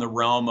would fall in the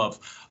realm of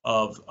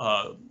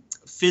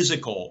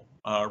physical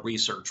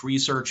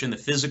research in the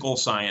physical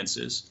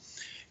sciences.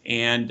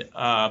 And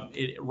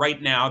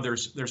right now,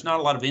 there's not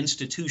a lot of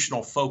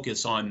institutional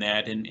focus on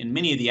that, and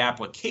many of the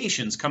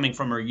applications coming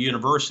from our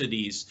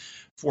universities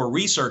for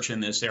research in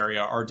this area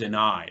are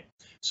denied.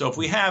 So if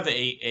we have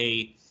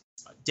a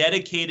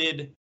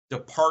dedicated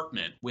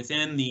department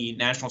within the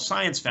National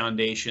Science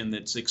Foundation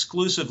that's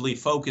exclusively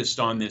focused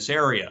on this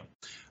area,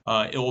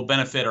 it will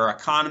benefit our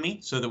economy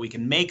so that we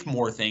can make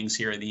more things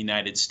here in the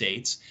United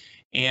States,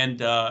 and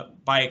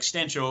by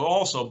extension, it will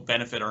also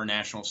benefit our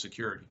national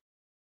security.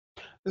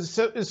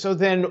 So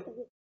then,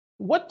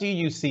 what do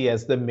you see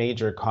as the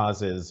major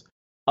causes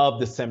of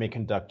the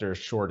semiconductor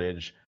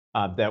shortage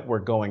that we're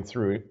going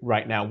through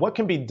right now? What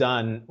can be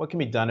done? What can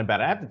be done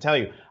about it? I have to tell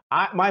you,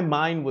 my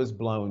mind was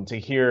blown to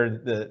hear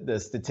the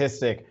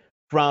statistic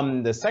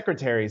from the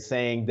secretary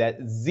saying that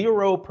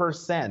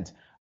 0%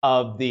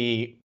 of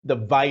the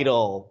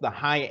the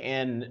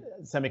high-end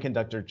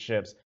semiconductor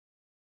chips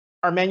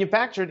are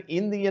manufactured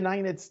in the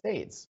United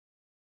States.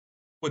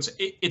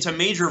 It's a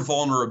major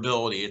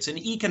vulnerability. It's an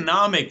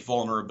economic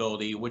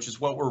vulnerability, which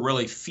is what we're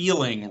really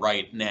feeling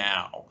right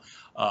now.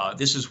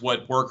 This is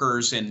what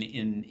workers in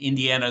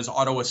Indiana's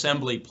auto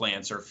assembly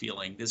plants are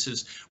feeling. This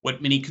is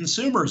what many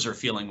consumers are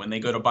feeling when they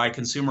go to buy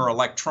consumer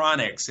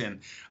electronics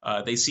and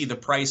they see the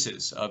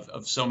prices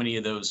of so many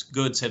of those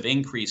goods have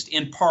increased,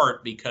 in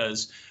part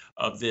because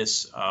of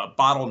this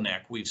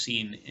bottleneck we've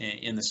seen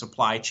in the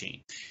supply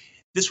chain.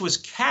 This was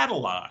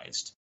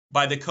catalyzed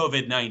by the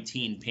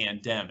COVID-19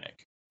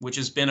 pandemic, which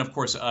has been, of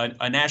course,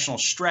 a national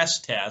stress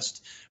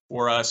test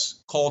for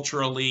us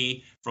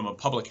culturally, from a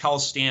public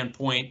health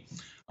standpoint,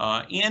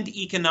 and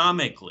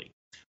economically.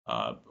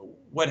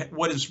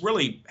 What has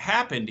really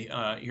happened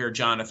here,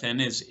 Jonathan,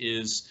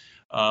 is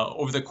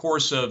over the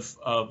course of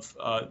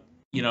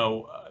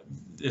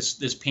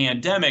this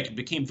pandemic, it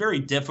became very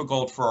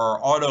difficult for our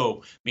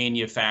auto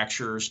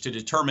manufacturers to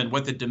determine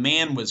what the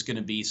demand was going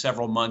to be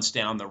several months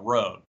down the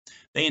road.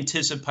 They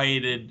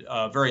anticipated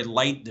very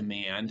light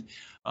demand.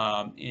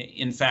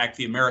 In fact,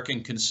 the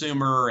American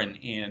consumer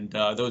and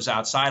those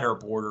outside our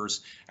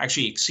borders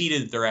actually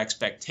exceeded their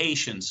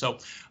expectations. So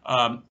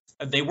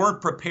they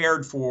weren't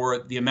prepared for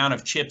the amount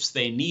of chips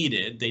they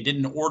needed. They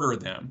didn't order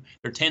them.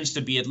 There tends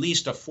to be at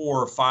least a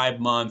 4 or 5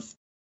 month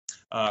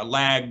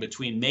lag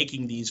between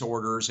making these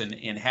orders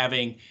and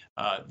having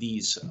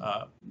these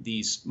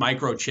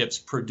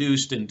microchips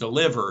produced and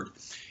delivered.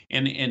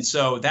 And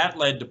so that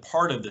led to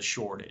part of the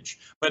shortage.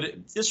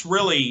 But this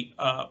really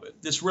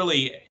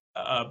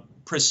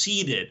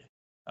preceded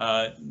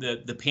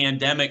the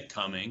pandemic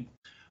coming.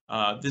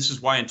 This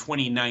is why in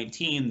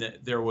 2019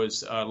 there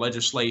was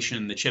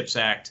legislation, the CHIPS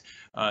Act,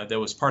 that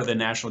was part of the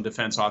National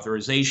Defense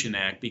Authorization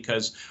Act,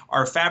 because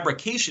our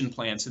fabrication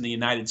plants in the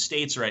United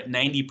States are at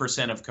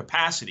 90% of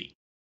capacity.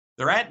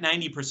 They're at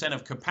 90%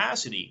 of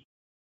capacity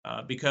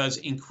because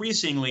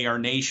increasingly our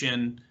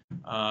national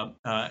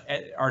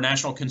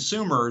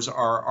consumers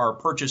are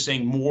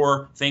purchasing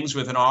more things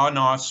with an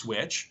on-off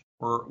switch.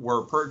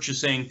 We're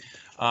purchasing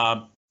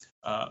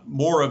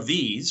more of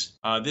these.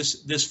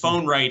 This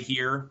phone right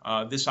here,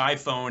 this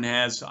iPhone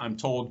has, I'm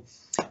told,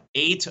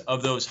 8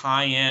 of those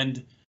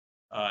high-end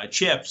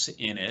chips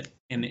in it.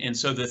 And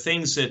so the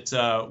things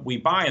that we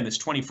buy in this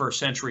 21st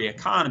century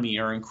economy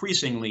are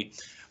increasingly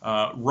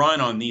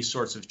run on these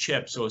sorts of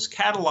chips. So it's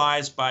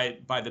catalyzed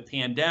by the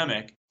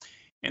pandemic.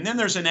 And then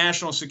there's a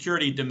national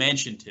security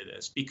dimension to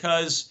this,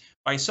 because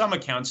by some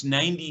accounts,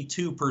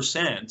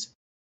 92%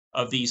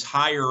 of these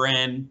higher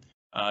end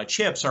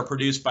chips are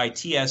produced by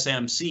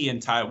TSMC in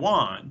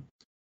Taiwan,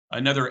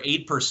 another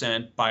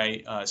 8%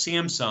 by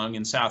Samsung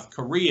in South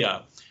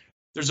Korea.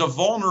 There's a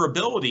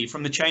vulnerability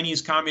from the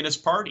Chinese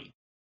Communist Party,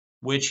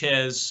 which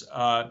has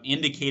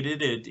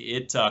indicated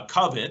it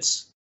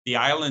covets the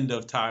island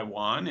of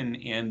Taiwan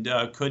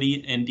and could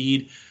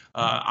indeed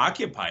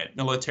occupy it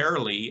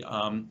militarily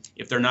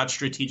if they're not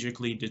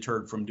strategically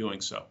deterred from doing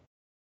so.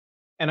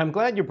 And I'm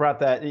glad you brought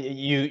that.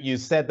 You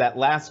said that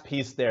last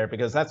piece there,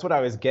 because that's what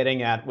I was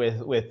getting at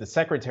with the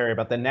secretary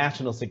about the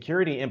national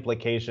security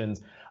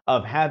implications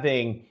of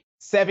having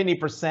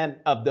 70%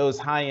 of those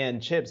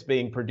high-end chips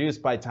being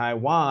produced by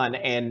Taiwan,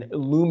 and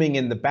looming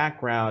in the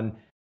background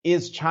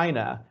is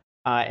China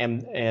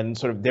and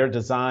sort of their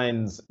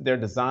designs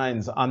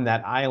on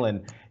that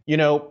island. You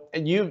know,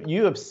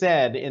 you have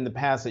said in the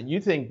past that you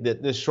think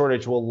that this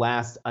shortage will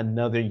last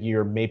another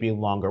year, maybe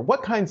longer.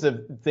 What kinds of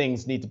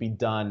things need to be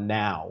done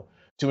now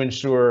to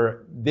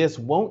ensure this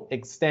won't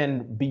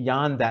extend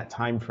beyond that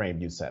time frame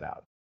you set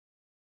out?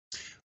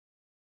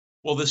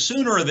 Well, the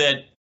sooner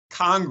that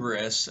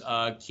Congress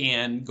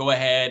can go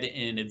ahead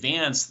and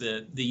advance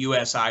the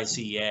US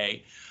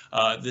ICA,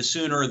 the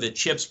sooner the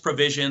CHIPS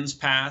provisions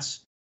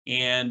pass,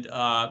 and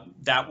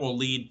that will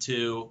lead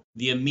to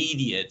the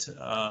immediate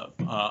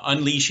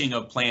unleashing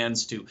of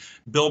plans to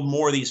build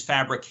more of these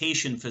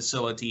fabrication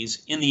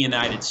facilities in the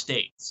United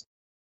States.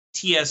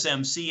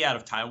 TSMC out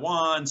of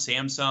Taiwan,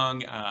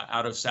 Samsung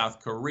out of South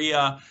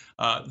Korea,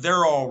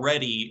 they're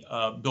already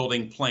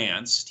building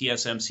plants.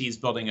 TSMC is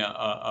building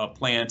a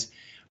plant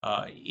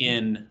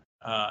in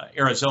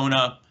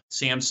Arizona.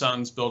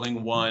 Samsung's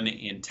building one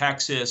in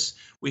Texas.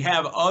 We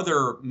have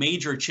other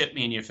major chip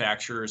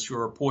manufacturers who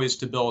are poised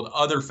to build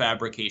other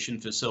fabrication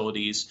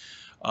facilities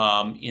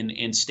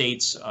in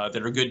states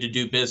that are good to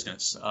do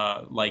business,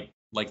 like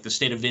the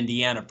state of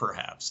Indiana,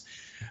 perhaps.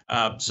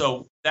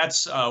 So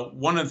that's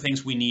one of the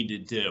things we need to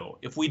do.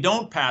 If we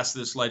don't pass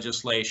this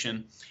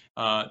legislation,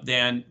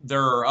 then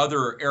there are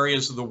other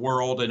areas of the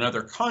world and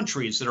other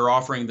countries that are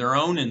offering their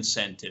own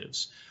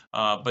incentives.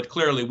 But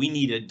clearly, we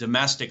need a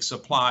domestic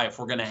supply if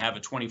we're going to have a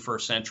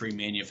 21st century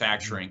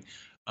manufacturing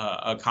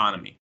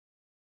economy.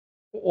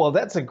 Well,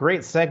 that's a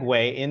great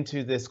segue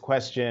into this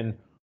question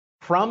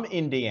from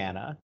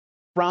Indiana,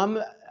 from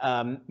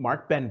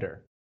Mark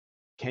Bender.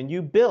 Can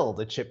you build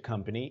a chip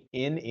company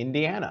in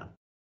Indiana?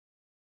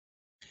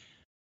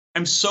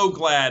 I'm so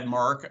glad,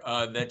 Mark,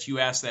 that you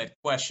asked that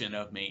question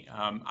of me.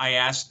 I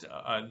asked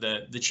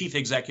the chief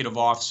executive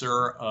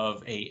officer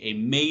of a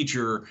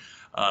major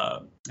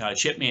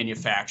chip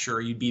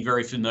manufacturer, you'd be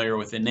very familiar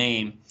with the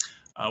name,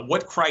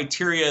 what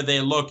criteria they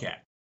look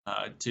at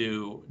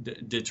to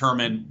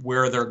determine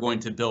where they're going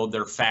to build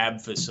their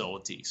fab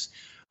facilities.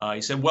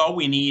 He said, well,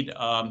 we need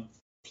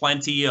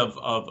plenty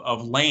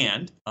of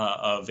land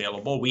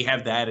available. We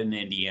have that in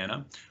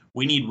Indiana.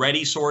 We need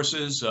ready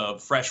sources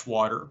of fresh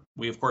water.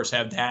 We, of course,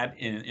 have that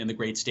in the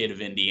great state of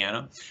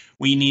Indiana.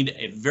 We need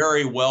a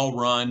very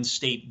well-run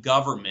state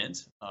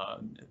government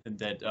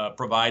that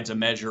provides a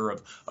measure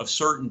of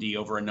certainty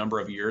over a number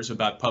of years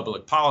about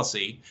public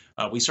policy.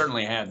 We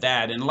certainly have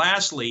that. And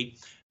lastly,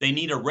 they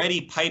need a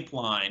ready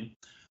pipeline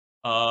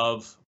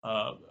of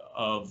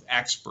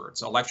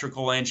experts,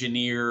 electrical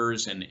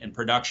engineers and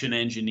production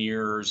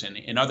engineers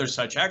and other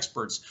such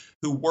experts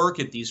who work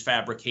at these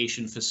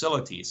fabrication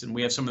facilities. And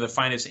we have some of the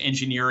finest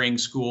engineering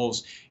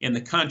schools in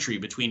the country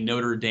between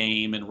Notre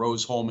Dame and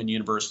Rose-Hulman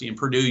University and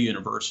Purdue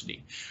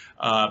University.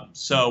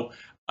 So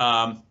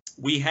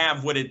we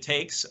have what it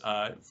takes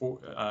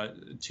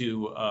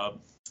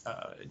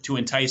to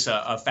entice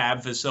a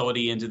fab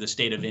facility into the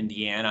state of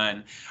Indiana.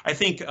 And I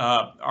think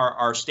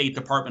our State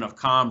Department of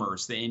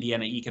Commerce, the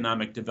Indiana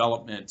Economic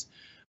Development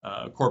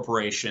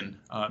Corporation,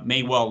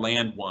 may well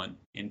land one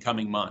in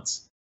coming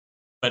months.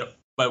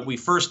 But we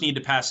first need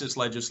to pass this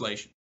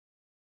legislation.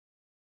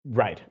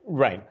 Right.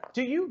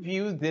 Do you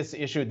view this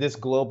issue, this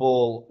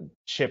global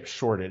chip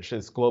shortage,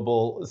 this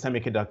global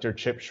semiconductor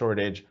chip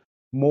shortage,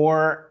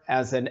 more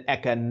as an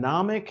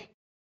economic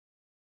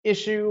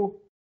issue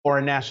or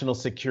a national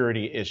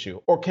security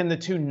issue? Or can the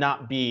two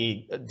not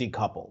be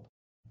decoupled?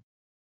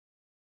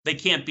 They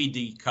can't be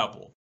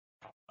decoupled.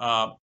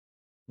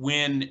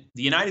 When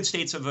the United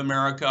States of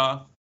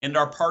America and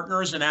our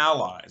partners and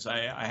allies,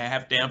 I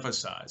have to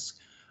emphasize,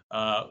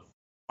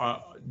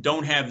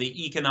 don't have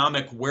the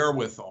economic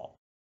wherewithal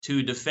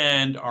to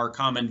defend our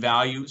common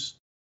values,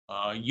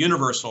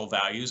 universal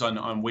values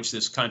on which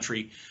this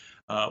country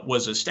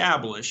was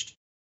established,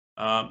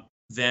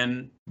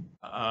 then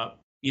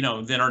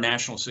our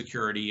national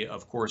security,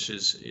 of course,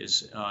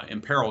 is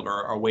imperiled.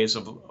 Our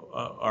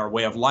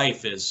way of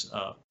life is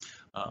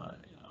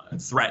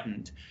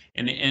threatened,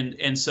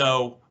 and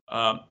so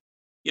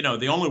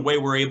the only way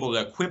we're able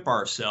to equip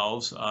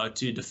ourselves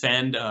to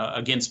defend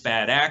against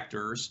bad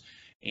actors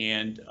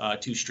and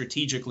to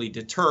strategically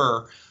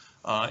deter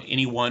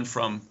anyone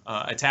from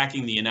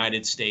attacking the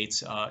United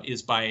States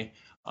is by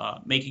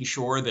making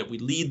sure that we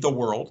lead the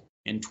world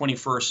in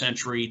 21st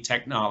century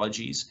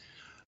technologies.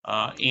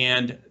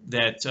 And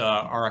that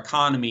our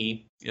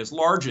economy is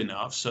large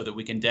enough so that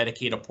we can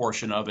dedicate a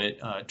portion of it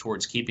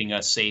towards keeping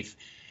us safe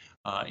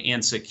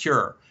and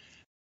secure.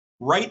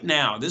 Right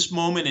now, this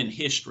moment in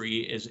history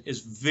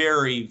is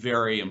very,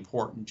 very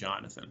important,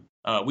 Jonathan.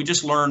 We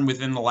just learned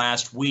within the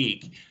last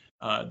week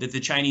that the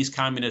Chinese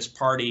Communist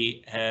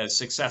Party has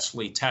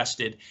successfully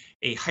tested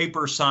a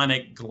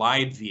hypersonic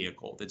glide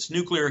vehicle that's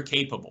nuclear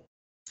capable.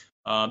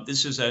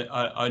 This is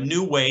a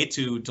new way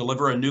to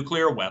deliver a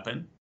nuclear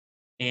weapon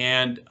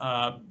and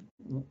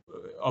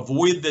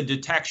avoid the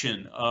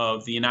detection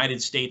of the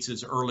United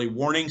States' early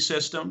warning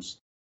systems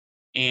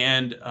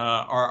and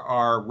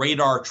our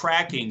radar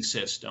tracking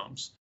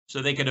systems,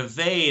 so they could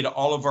evade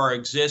all of our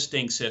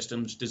existing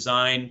systems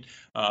designed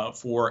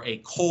for a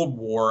Cold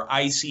War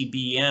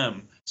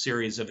ICBM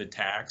series of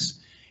attacks,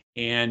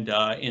 and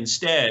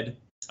instead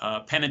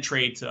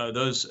penetrate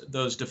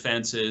those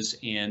defenses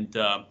and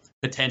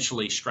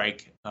potentially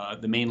strike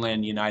the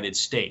mainland United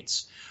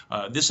States.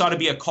 This ought to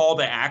be a call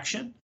to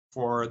action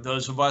for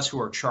those of us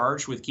who are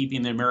charged with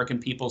keeping the American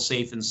people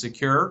safe and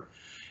secure.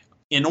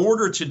 In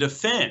order to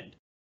defend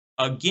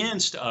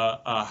against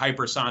a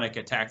hypersonic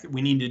attack,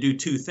 we need to do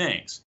two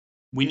things.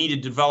 We need to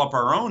develop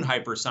our own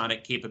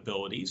hypersonic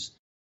capabilities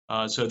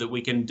so that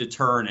we can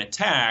deter an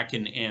attack,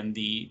 and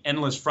the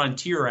Endless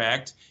Frontier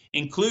Act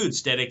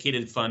includes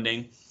dedicated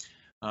funding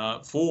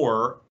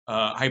for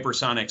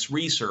hypersonics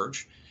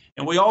research.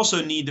 And we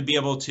also need to be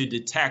able to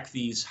detect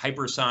these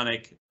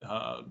hypersonic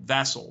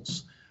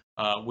vessels,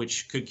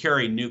 which could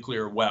carry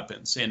nuclear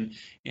weapons.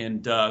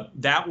 And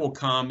that will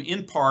come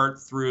in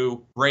part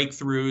through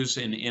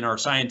breakthroughs in our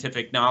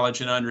scientific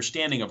knowledge and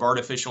understanding of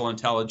artificial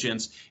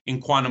intelligence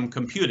in quantum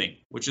computing,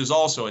 which is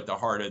also at the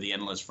heart of the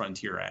Endless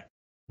Frontier Act.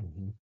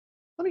 Mm-hmm.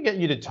 Let me get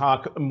you to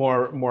talk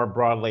more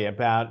broadly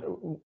about,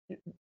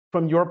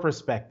 from your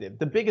perspective,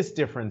 the biggest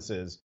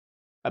differences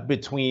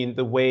between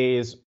the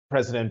ways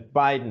President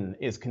Biden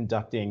is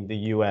conducting the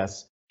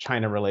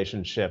U.S.-China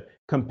relationship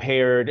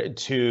compared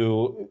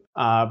to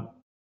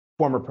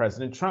former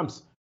President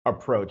Trump's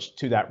approach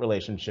to that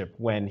relationship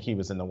when he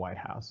was in the White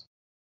House.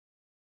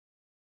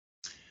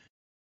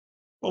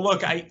 Well,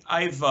 look,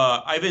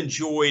 I've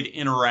enjoyed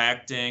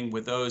interacting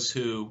with those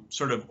who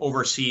sort of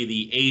oversee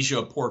the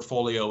Asia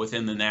portfolio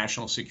within the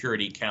National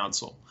Security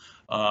Council.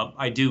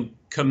 I do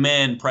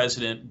commend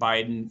President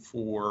Biden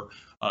for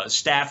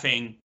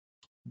staffing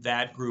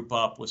that group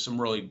up with some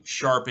really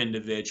sharp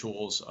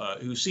individuals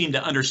who seem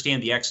to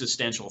understand the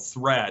existential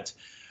threat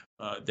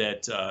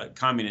that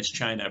communist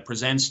China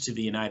presents to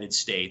the United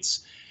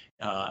States,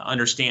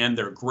 understand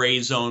their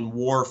gray zone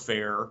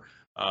warfare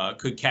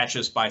could catch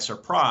us by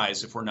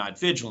surprise if we're not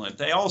vigilant.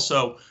 They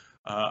also,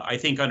 I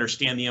think,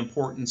 understand the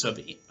importance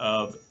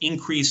of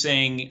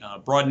increasing,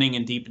 broadening,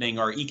 and deepening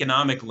our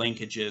economic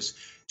linkages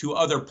to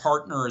other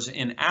partners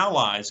and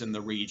allies in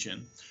the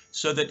region,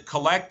 so that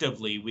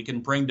collectively we can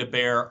bring to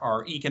bear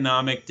our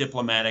economic,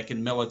 diplomatic,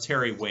 and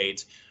military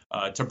weight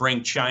to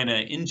bring China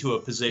into a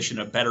position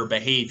of better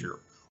behavior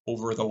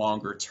over the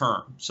longer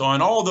term. So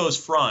on all those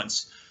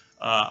fronts,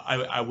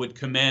 I would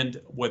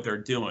commend what they're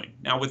doing.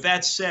 Now, with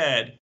that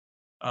said,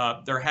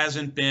 there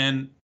hasn't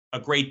been a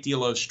great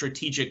deal of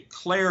strategic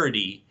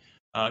clarity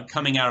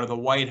coming out of the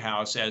White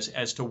House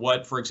as to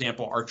what, for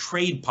example, our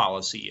trade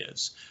policy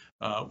is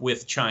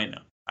with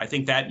China. I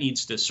think that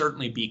needs to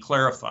certainly be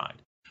clarified.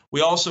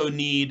 We also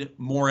need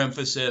more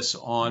emphasis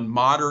on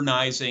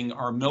modernizing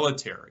our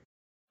military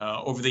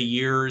over the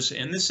years,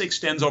 and this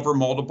extends over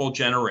multiple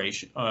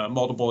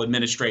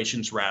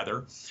administrations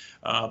rather.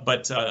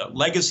 But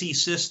legacy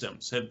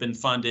systems have been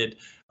funded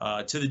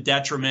to the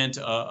detriment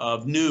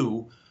of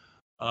new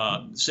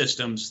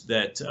systems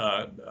that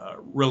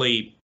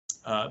really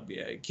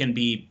can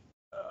be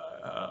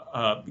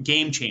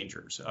game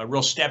changers,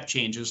 real step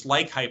changes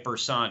like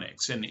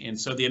hypersonics. And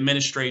so the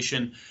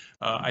administration,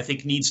 I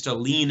think, needs to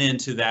lean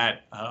into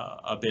that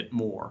a bit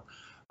more.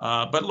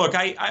 But look,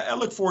 I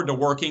look forward to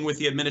working with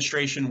the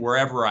administration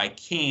wherever I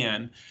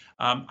can.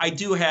 I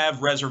do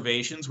have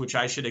reservations, which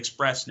I should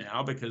express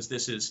now, because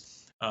this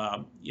is,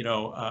 at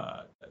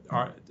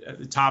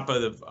the top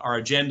of our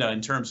agenda in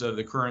terms of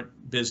the current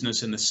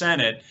business in the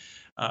Senate,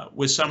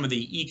 with some of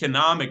the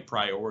economic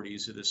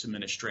priorities of this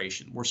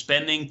administration. We're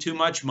spending too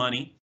much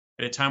money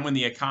at a time when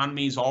the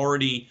economy is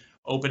already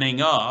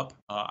opening up.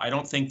 I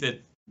don't think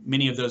that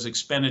many of those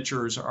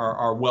expenditures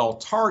are well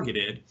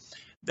targeted.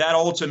 That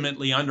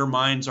ultimately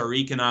undermines our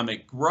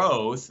economic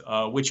growth,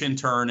 which in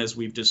turn, as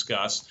we've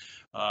discussed,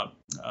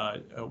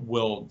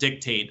 will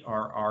dictate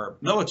our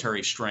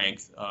military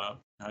strength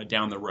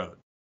down the road.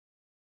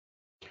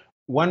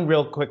 One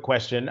real quick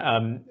question.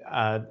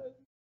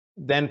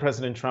 Then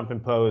President Trump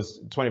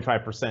imposed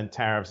 25%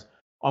 tariffs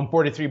on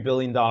 $43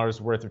 billion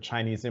worth of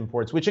Chinese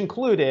imports, which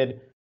included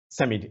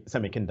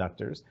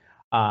semiconductors.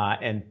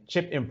 And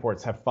chip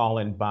imports have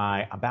fallen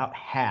by about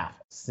half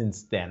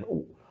since then.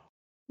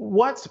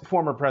 What's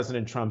former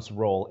President Trump's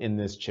role in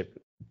this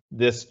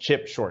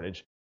chip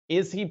shortage?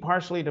 Is he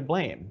partially to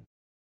blame?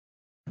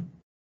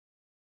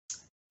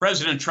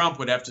 President Trump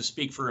would have to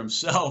speak for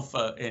himself,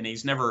 and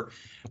he's never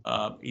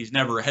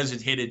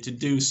hesitated to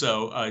do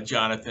so,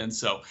 Jonathan.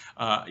 So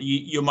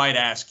you might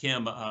ask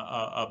him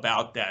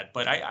about that.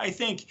 But I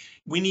think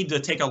we need to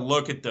take a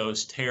look at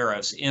those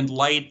tariffs in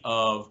light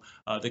of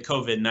the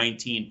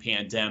COVID-19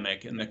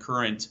 pandemic and the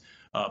current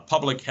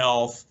public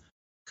health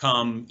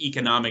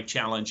economic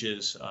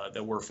challenges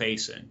that we're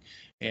facing.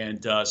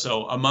 And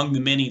so among the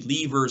many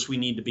levers we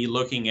need to be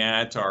looking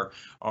at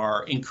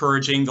are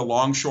encouraging the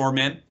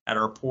longshoremen at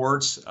our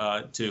ports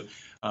to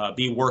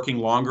be working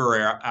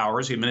longer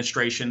hours. The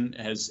administration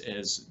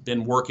has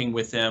been working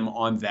with them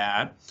on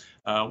that.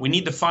 We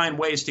need to find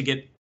ways to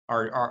get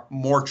our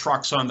more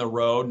trucks on the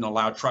road and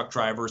allow truck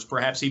drivers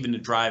perhaps even to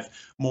drive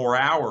more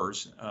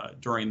hours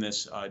during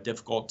this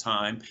difficult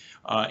time.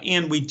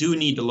 And we do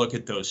need to look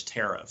at those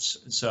tariffs.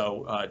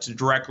 So to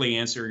directly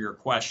answer your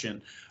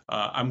question,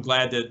 I'm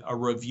glad that a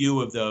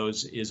review of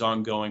those is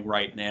ongoing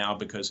right now,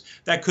 because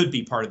that could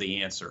be part of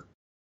the answer.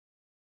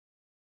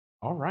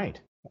 All right.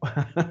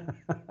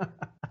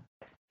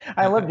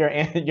 I loved your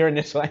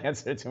initial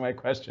answer to my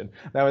question.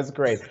 That was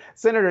great.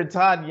 Senator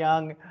Todd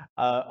Young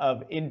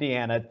of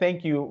Indiana,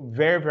 thank you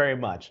very, very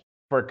much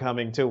for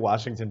coming to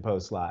Washington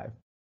Post Live.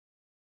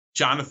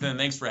 Jonathan,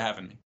 thanks for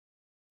having me.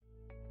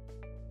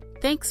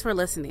 Thanks for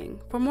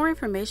listening. For more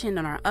information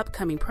on our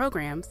upcoming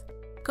programs,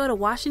 go to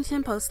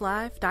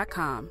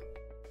WashingtonPostLive.com.